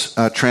 Phillips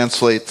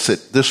translates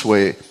it this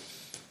way: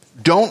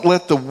 don't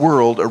let the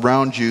world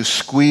around you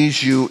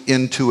squeeze you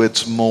into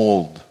its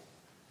mold.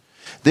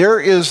 There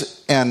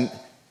is an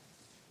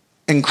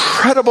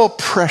incredible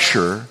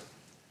pressure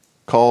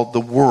called the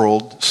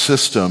world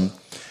system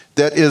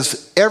that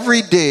is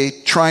every day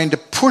trying to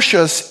push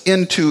us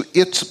into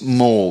its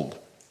mold,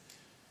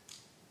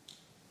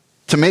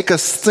 to make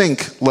us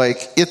think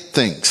like it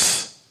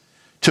thinks,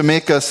 to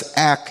make us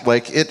act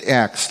like it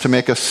acts, to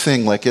make us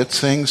sing like it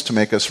sings, to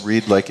make us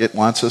read like it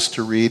wants us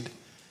to read.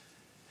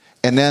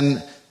 And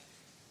then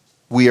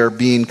we are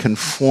being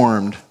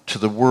conformed to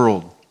the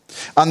world.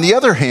 On the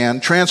other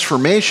hand,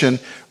 transformation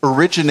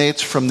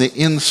originates from the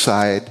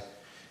inside,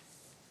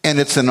 and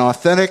it's an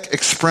authentic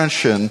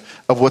expression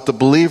of what the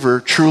believer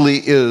truly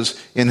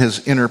is in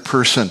his inner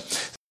person.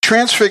 The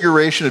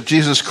transfiguration of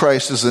Jesus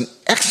Christ is an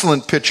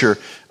excellent picture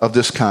of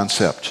this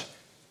concept.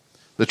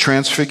 The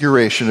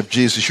transfiguration of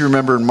Jesus. You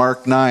remember in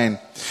Mark 9,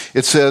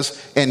 it says,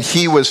 and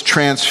he was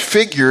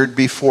transfigured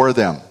before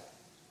them.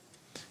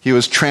 He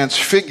was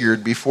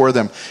transfigured before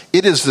them.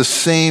 It is the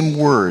same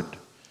word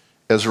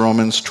as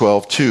Romans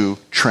 12:2,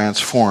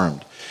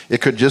 transformed. It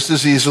could just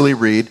as easily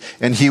read,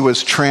 and he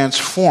was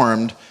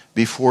transformed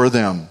before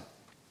them.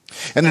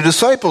 And the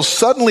disciples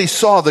suddenly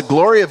saw the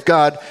glory of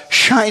God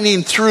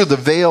shining through the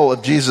veil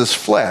of Jesus'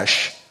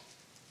 flesh.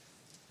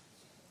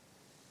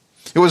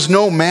 It was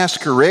no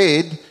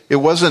masquerade. It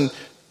wasn't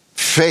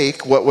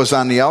fake what was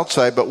on the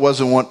outside, but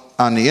wasn't what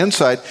on the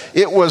inside.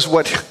 It was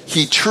what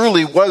he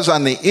truly was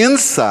on the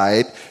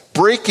inside,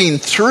 breaking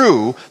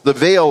through the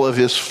veil of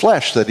his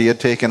flesh that he had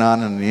taken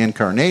on in the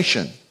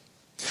incarnation.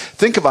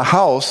 Think of a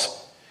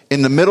house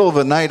in the middle of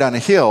a night on a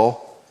hill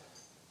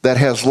that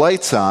has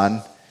lights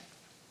on,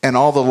 and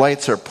all the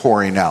lights are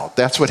pouring out.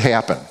 That's what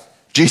happened.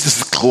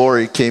 Jesus'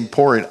 glory came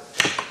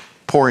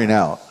pouring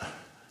out.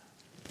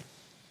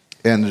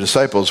 And the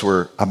disciples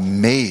were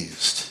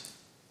amazed.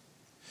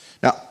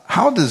 Now,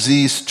 how does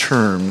these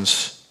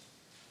terms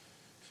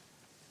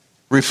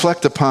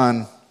reflect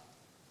upon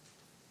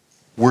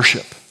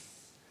worship?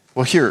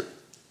 Well, here,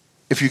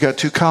 if you got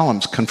two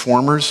columns,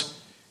 conformers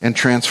and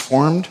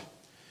transformed.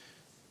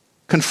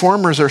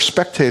 Conformers are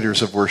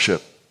spectators of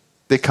worship.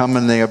 They come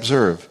and they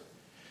observe.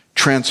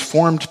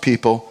 Transformed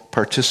people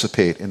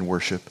participate in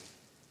worship.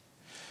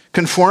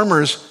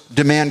 Conformers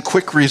demand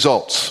quick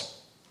results.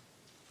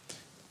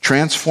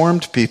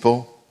 Transformed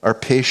people are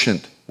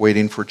patient,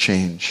 waiting for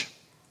change.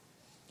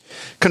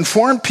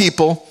 Conformed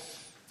people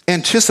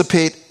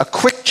anticipate a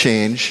quick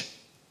change,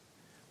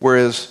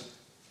 whereas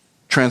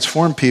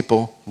transformed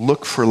people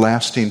look for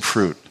lasting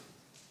fruit.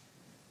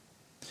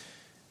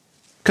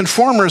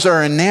 Conformers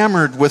are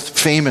enamored with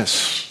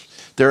famous.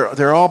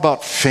 They're all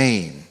about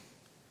fame.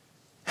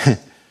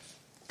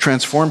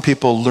 Transformed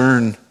people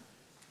learn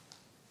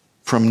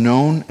from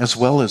known as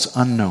well as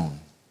unknown.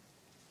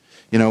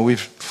 You know, we've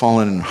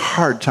fallen in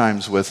hard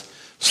times with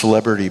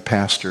celebrity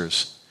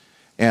pastors.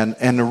 And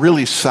the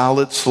really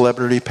solid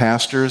celebrity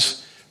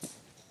pastors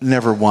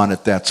never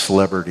wanted that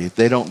celebrity.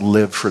 They don't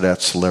live for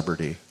that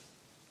celebrity.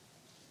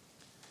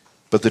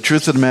 But the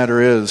truth of the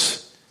matter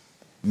is,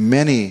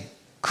 many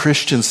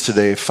Christians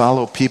today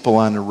follow people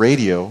on the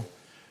radio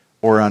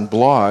or on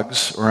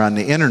blogs or on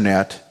the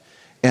internet,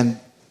 and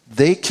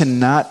they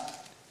cannot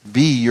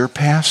be your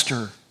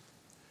pastor.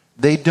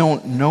 They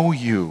don't know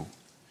you.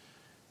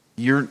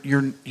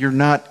 You're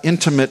not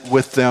intimate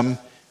with them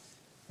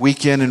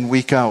week in and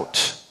week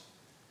out.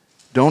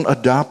 Don't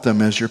adopt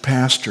them as your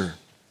pastor.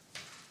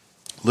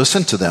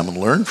 Listen to them and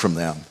learn from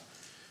them,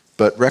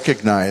 but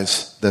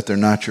recognize that they're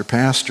not your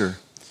pastor.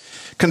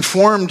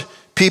 Conformed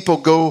people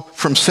go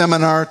from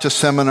seminar to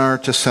seminar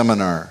to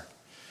seminar.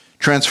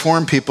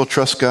 Transformed people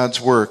trust God's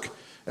work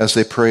as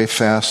they pray,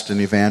 fast, and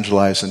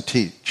evangelize and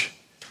teach.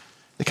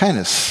 they kind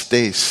of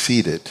stay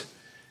seated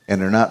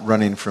and they're not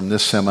running from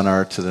this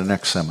seminar to the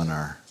next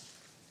seminar.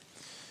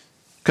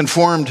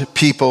 Conformed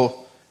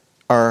people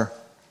are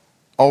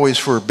always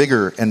for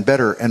bigger and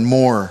better and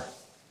more.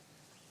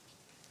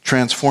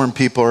 Transformed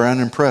people are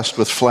unimpressed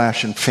with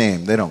flash and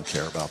fame. They don't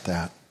care about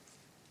that.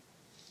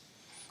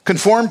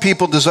 Conformed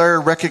people desire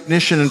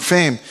recognition and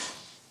fame.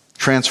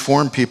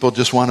 Transformed people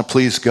just want to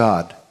please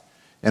God.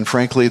 And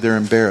frankly, they're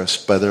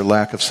embarrassed by their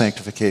lack of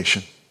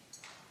sanctification.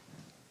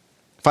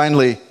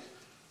 Finally,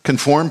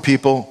 conformed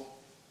people,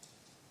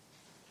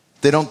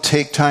 they don't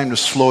take time to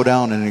slow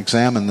down and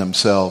examine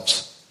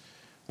themselves.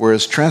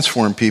 Whereas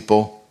transformed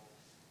people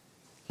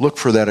look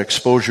for that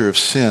exposure of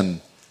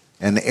sin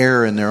and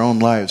error in their own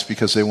lives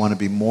because they want to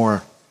be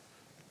more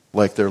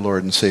like their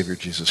Lord and Savior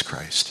Jesus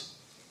Christ.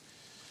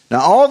 Now,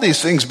 all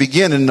these things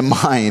begin in the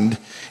mind,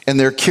 and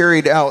they're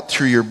carried out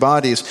through your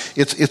bodies.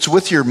 It's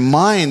with your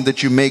mind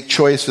that you make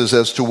choices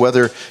as to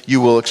whether you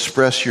will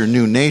express your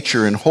new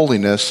nature in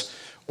holiness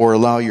or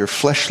allow your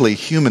fleshly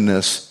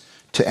humanness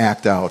to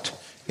act out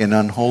in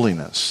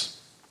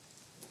unholiness.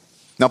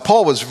 Now,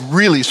 Paul was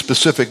really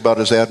specific about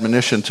his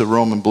admonition to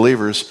Roman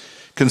believers,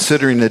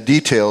 considering the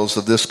details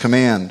of this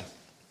command.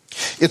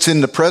 It's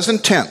in the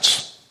present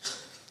tense.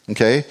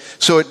 Okay?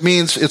 So it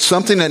means it's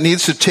something that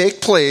needs to take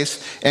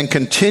place and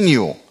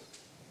continue.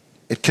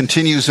 It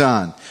continues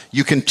on.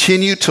 You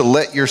continue to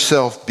let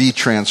yourself be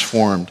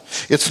transformed.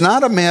 It's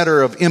not a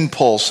matter of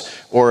impulse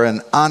or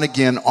an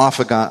on-again,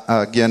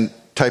 off-again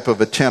type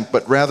of attempt,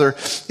 but rather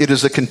it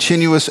is a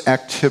continuous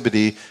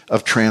activity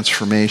of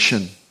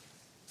transformation.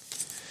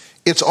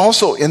 It's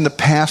also in the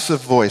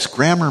passive voice.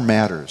 Grammar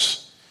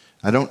matters.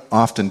 I don't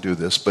often do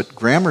this, but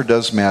grammar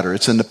does matter.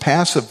 It's in the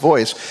passive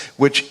voice,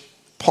 which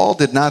Paul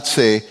did not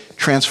say,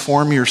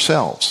 transform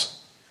yourselves.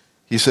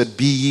 He said,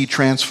 be ye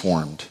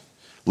transformed.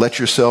 Let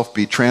yourself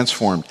be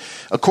transformed.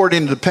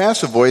 According to the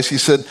passive voice, he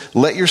said,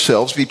 let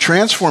yourselves be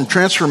transformed.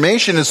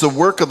 Transformation is the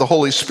work of the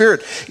Holy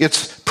Spirit.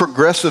 It's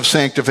progressive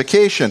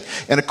sanctification.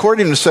 And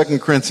according to 2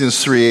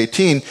 Corinthians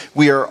 3:18,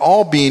 we are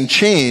all being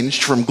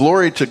changed from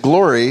glory to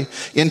glory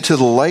into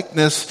the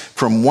likeness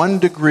from one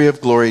degree of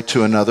glory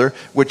to another,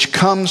 which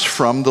comes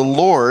from the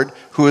Lord,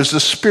 who is the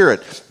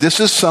Spirit.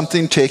 This is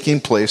something taking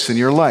place in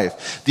your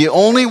life. The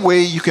only way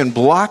you can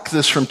block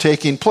this from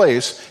taking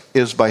place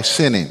is by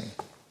sinning.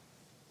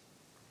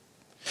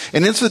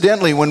 And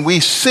incidentally, when we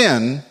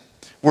sin,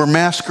 we're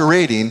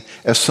masquerading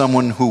as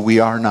someone who we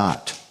are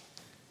not.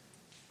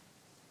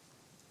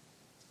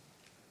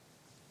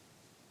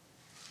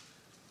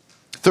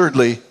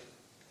 Thirdly,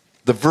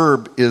 the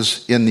verb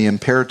is in the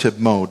imperative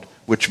mode,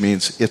 which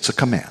means it's a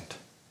command.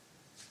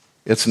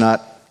 It's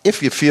not,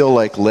 if you feel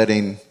like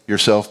letting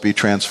yourself be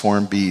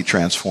transformed, be ye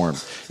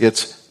transformed.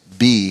 It's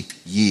be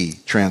ye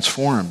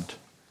transformed.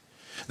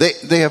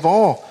 They have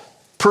all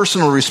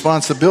personal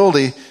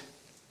responsibility.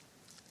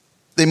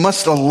 They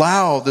must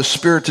allow the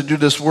Spirit to do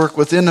this work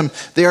within them.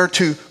 They are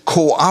to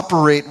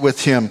cooperate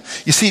with Him.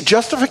 You see,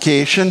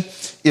 justification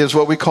is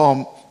what we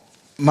call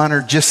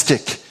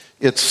monergistic.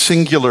 It's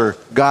singular.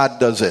 God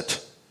does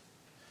it.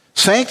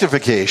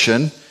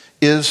 Sanctification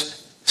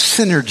is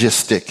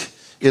synergistic.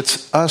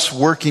 It's us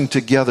working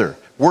together,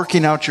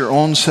 working out your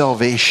own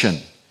salvation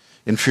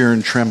in fear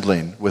and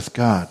trembling with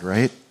God,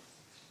 right?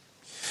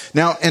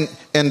 Now,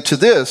 and to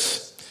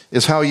this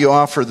is how you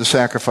offer the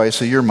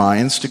sacrifice of your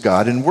minds to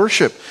God in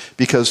worship,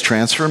 because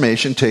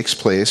transformation takes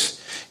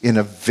place in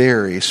a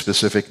very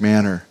specific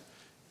manner.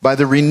 By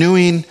the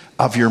renewing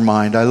of your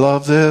mind. I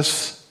love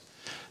this.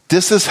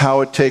 This is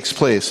how it takes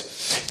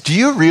place. Do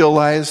you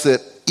realize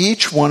that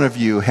each one of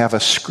you have a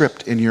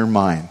script in your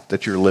mind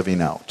that you're living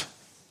out?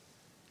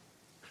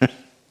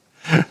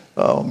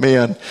 Oh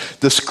man,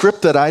 the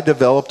script that I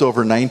developed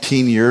over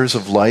 19 years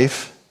of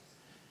life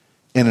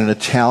in an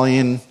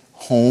Italian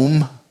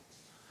home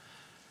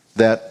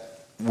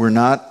that were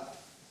not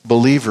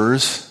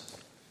believers,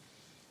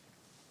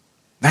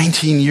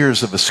 19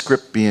 years of a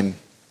script being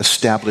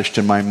established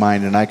in my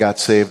mind, and I got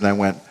saved and I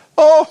went,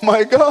 oh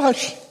my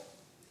gosh,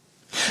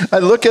 I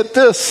look at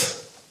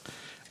this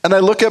and I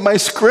look at my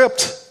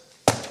script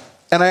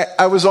and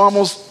I was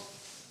almost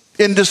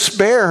in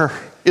despair.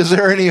 Is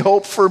there any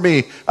hope for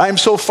me? I'm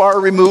so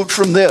far removed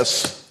from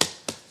this.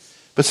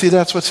 But see,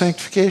 that's what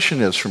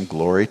sanctification is, from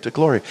glory to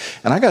glory.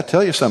 And I got to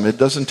tell you something, it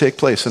doesn't take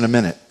place in a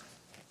minute.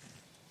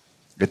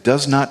 It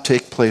does not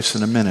take place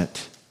in a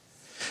minute.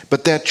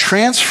 But that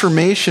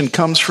transformation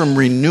comes from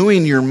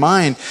renewing your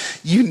mind.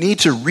 You need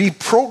to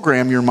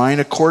reprogram your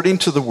mind according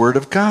to the Word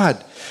of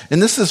God.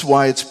 And this is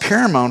why it's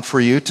paramount for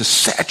you to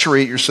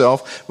saturate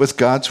yourself with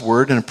God's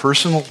Word in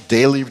personal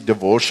daily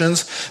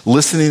devotions,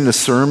 listening to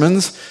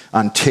sermons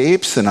on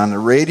tapes and on the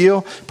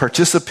radio,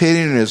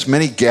 participating in as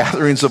many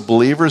gatherings of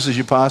believers as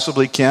you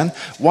possibly can.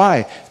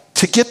 Why?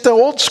 To get the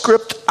old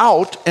script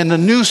out and the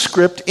new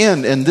script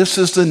in. And this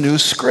is the new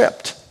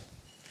script.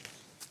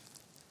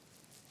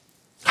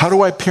 How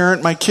do I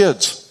parent my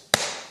kids?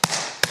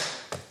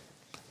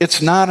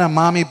 It's not on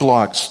mommy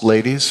blogs,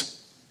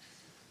 ladies.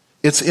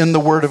 It's in the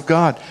Word of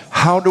God.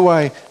 How do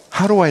I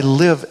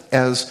live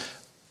as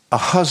a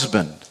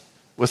husband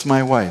with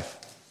my wife?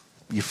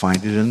 You find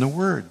it in the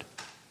Word.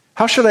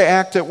 How should I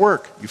act at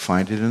work? You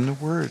find it in the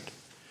Word.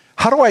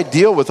 How do I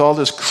deal with all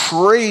this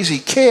crazy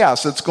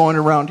chaos that's going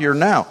around here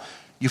now?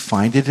 You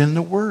find it in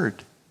the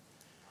Word.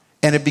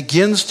 And it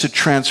begins to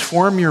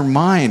transform your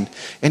mind.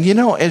 And you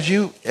know, as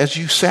you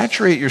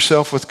saturate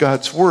yourself with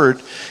God's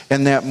Word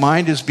and that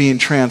mind is being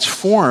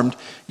transformed,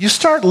 you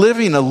start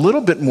living a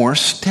little bit more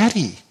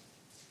steady.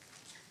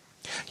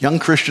 Young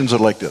Christians are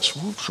like this.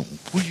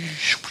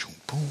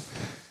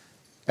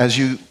 As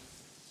you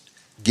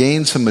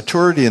gain some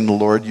maturity in the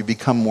Lord, you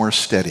become more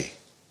steady.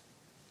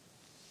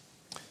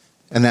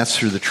 And that's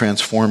through the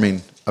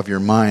transforming of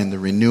your mind, the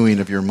renewing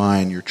of your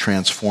mind. You're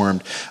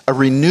transformed. A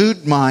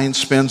renewed mind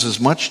spends as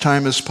much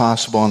time as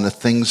possible on the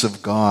things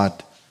of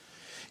God.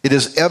 It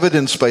is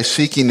evidenced by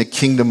seeking the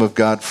kingdom of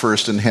God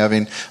first and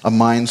having a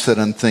mindset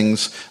on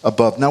things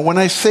above. Now, when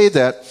I say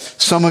that,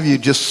 some of you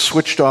just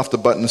switched off the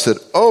button and said,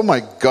 oh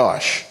my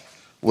gosh,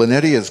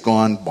 Lenetti has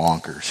gone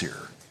bonkers here.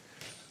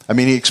 I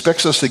mean, he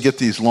expects us to get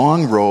these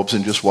long robes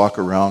and just walk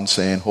around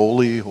saying,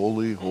 holy,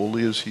 holy,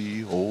 holy is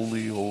he,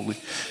 holy, holy.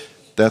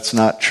 That's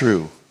not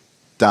true.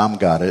 Dom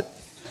got it.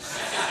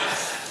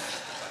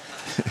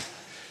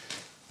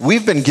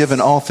 We've been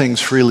given all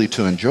things freely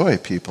to enjoy,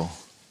 people.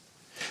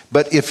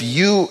 But if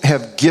you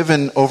have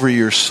given over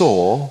your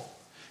soul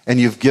and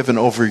you've given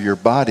over your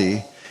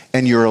body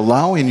and you're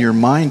allowing your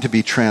mind to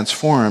be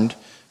transformed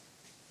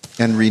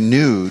and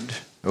renewed,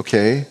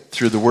 okay,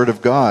 through the Word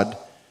of God,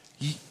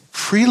 you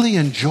freely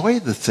enjoy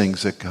the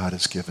things that God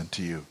has given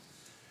to you.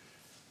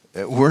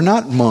 We're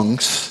not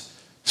monks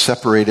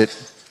separated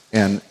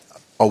and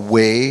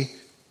away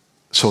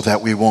so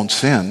that we won't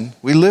sin.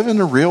 We live in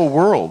a real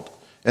world,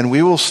 and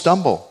we will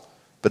stumble.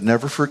 But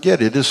never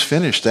forget, it is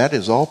finished. That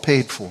is all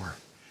paid for.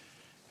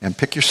 And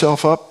pick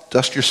yourself up,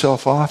 dust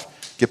yourself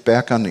off, get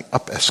back on the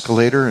up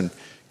escalator, and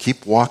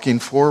keep walking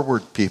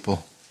forward,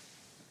 people.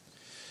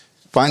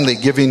 Finally,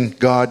 giving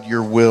God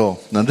your will.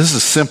 Now, this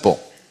is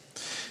simple.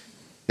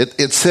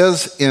 It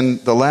says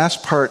in the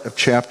last part of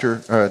chapter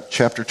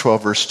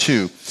 12, verse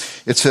 2,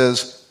 it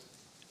says,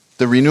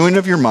 the renewing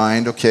of your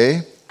mind,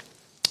 okay,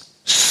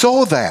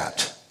 so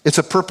that, it's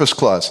a purpose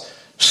clause,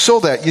 so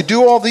that you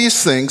do all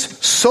these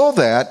things, so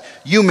that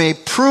you may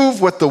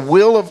prove what the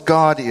will of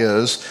God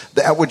is,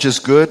 that which is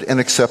good and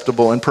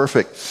acceptable and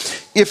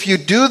perfect. If you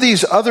do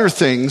these other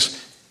things,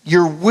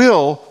 your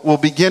will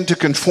begin to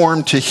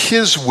conform to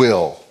His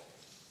will.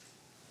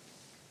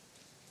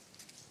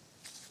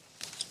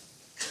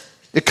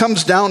 It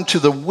comes down to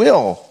the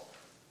will.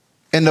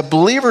 And the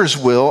believer's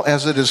will,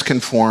 as it is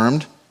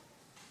conformed,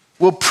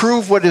 will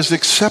prove what is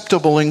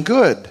acceptable and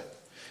good.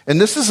 And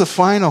this is the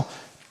final,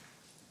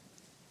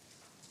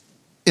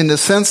 in the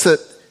sense that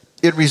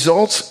it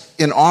results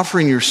in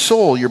offering your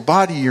soul, your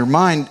body, your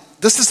mind.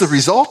 This is the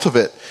result of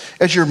it.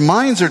 As your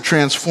minds are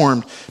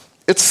transformed,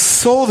 it's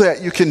so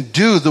that you can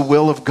do the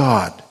will of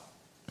God.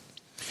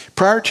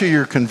 Prior to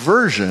your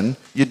conversion,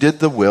 you did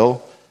the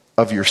will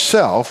of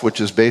yourself,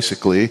 which is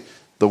basically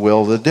the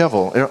will of the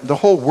devil. The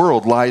whole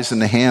world lies in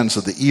the hands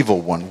of the evil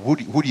one. Who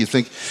do you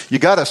think? You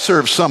got to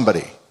serve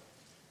somebody.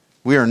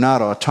 We are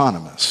not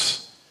autonomous.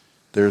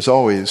 There's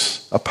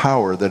always a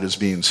power that is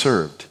being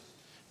served,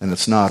 and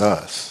it's not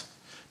us.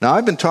 Now,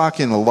 I've been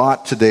talking a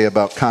lot today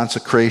about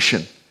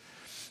consecration.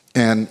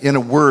 And in a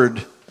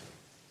word,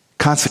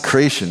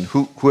 consecration,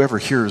 whoever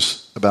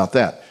hears about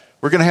that.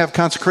 We're going to have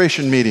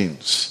consecration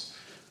meetings.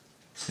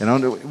 You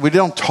know, we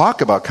don't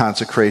talk about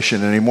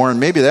consecration anymore, and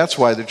maybe that's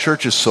why the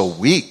church is so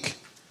weak.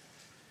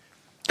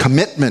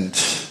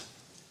 Commitment.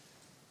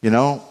 You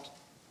know,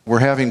 we're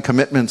having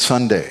Commitment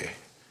Sunday.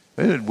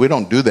 We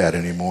don't do that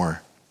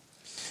anymore.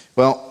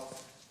 Well,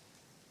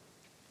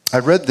 I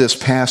read this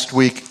past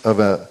week of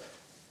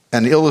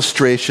an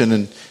illustration,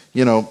 and,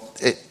 you know,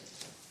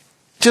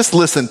 just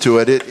listen to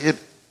it.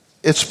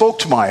 It spoke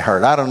to my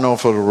heart. I don't know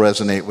if it'll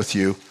resonate with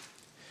you.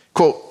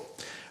 Quote,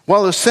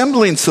 while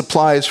assembling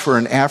supplies for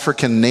an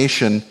African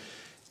nation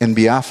in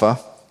Biafra,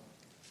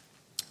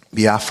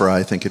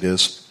 I think it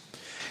is,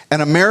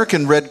 an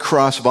American Red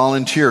Cross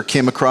volunteer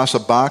came across a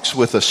box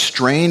with a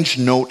strange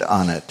note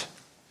on it.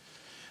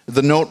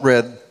 The note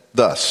read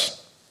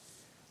thus: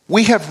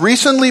 we have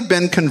recently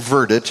been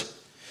converted,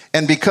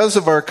 and because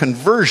of our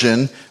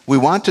conversion, we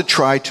want to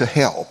try to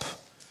help.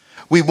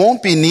 We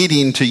won't be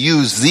needing to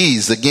use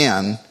these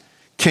again.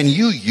 Can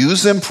you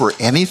use them for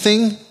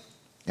anything?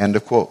 End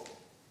of quote.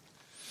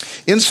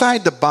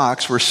 Inside the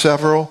box were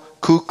several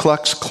Ku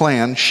Klux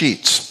Klan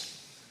sheets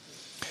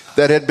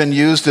that had been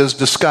used as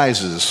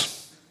disguises.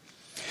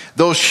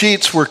 Those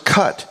sheets were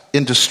cut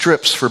into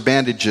strips for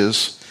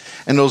bandages,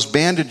 and those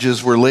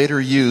bandages were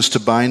later used to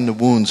bind the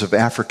wounds of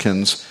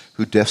Africans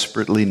who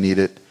desperately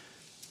needed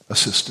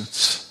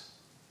assistance.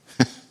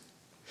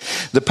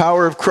 The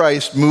power of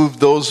Christ moved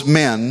those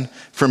men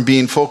from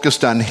being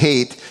focused on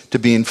hate to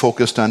being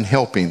focused on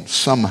helping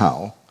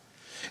somehow.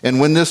 And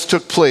when this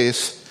took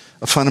place,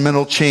 a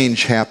fundamental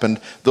change happened.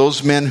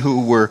 Those men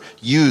who were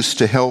used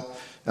to help,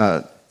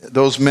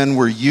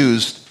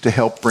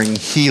 bring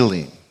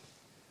healing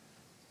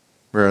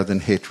rather than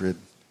hatred.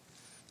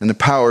 And the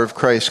power of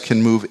Christ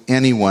can move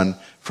anyone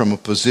from a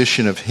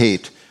position of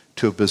hate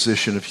to a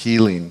position of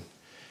healing.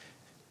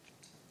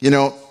 You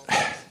know,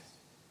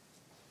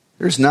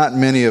 there's not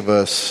many of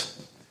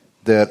us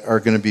that are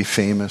going to be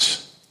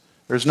famous.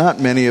 There's not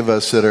many of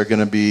us that are going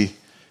to be,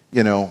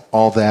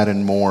 all that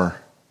and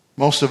more.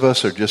 Most of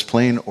us are just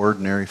plain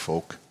ordinary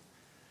folk.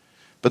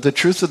 But the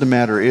truth of the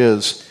matter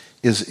is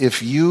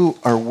if you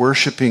are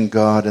worshiping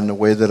God in the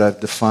way that I've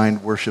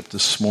defined worship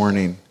this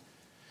morning,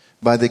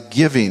 by the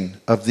giving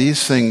of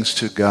these things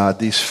to God,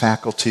 these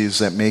faculties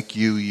that make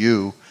you,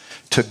 you,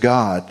 to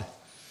God,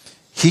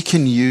 He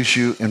can use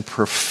you in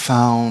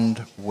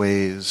profound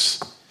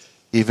ways,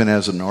 even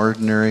as an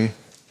ordinary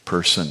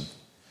person.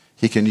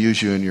 He can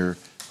use you in your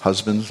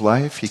husband's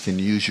life. He can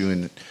use you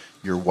in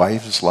your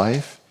wife's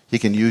life. He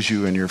can use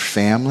you in your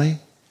family.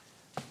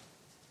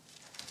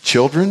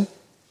 Children,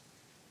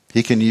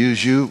 He can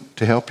use you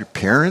to help your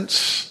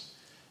parents,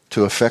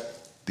 to affect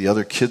the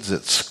other kids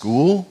at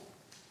school.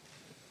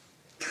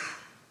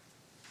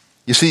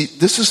 You see,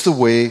 this is the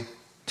way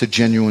to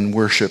genuine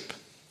worship,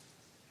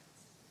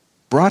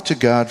 brought to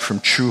God from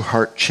true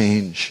heart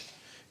change.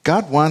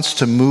 God wants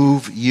to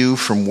move you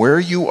from where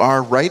you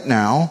are right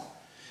now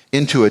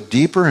into a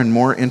deeper and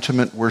more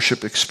intimate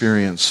worship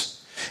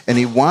experience. And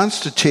He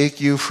wants to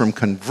take you from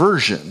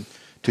conversion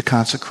to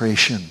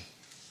consecration.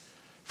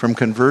 From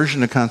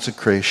conversion to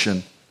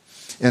consecration.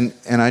 And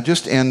I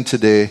just end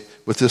today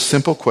with this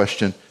simple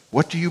question.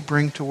 What do you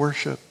bring to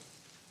worship?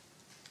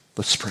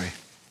 Let's pray.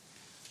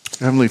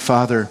 Heavenly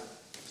Father,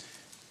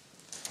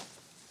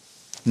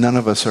 none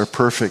of us are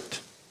perfect.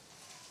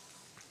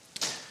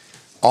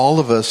 All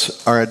of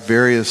us are at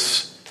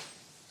various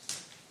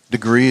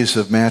degrees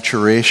of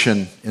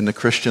maturation in the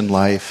Christian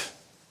life.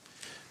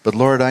 But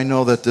Lord, I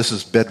know that this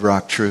is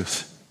bedrock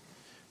truth.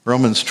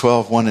 Romans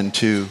 12, 1 and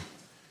 2.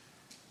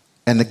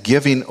 And the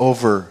giving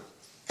over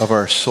of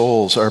our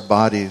souls, our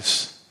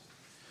bodies,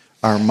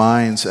 our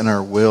minds, and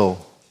our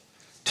will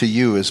to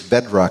you is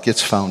bedrock.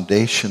 It's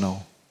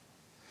foundational.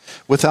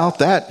 Without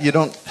that,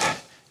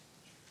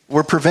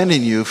 we're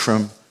preventing you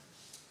from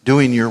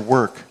doing your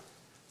work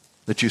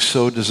that you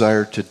so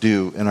desire to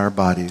do in our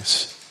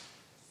bodies,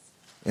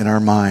 in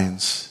our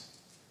minds,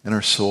 in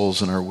our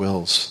souls, and our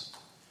wills.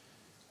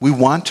 We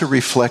want to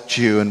reflect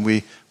you, and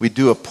we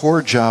do a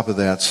poor job of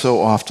that so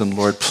often.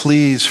 Lord,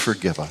 please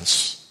forgive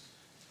us.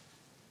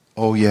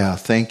 Oh yeah,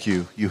 thank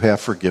you. You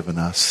have forgiven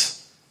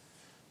us.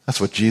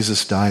 That's what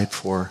Jesus died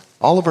for.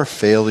 All of our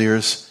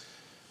failures,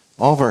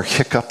 all of our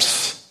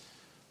hiccups,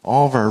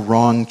 all of our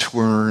wrong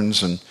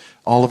turns, and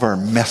all of our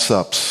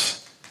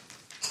mess-ups,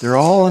 they're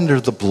all under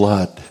the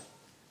blood.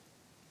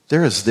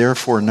 There is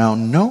therefore now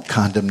no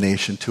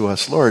condemnation to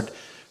us. Lord,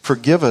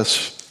 forgive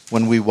us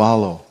when we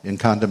wallow in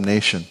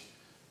condemnation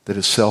that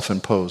is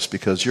self-imposed,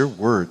 because your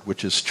word,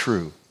 which is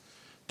true,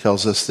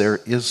 tells us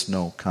there is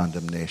no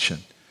condemnation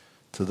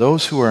to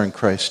those who are in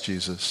Christ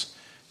Jesus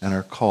and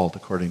are called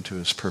according to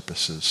His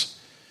purposes.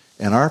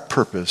 And our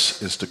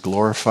purpose is to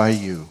glorify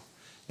you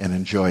and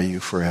enjoy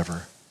you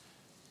forever.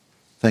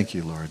 Thank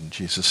you, Lord, in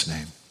Jesus'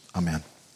 name. Amen.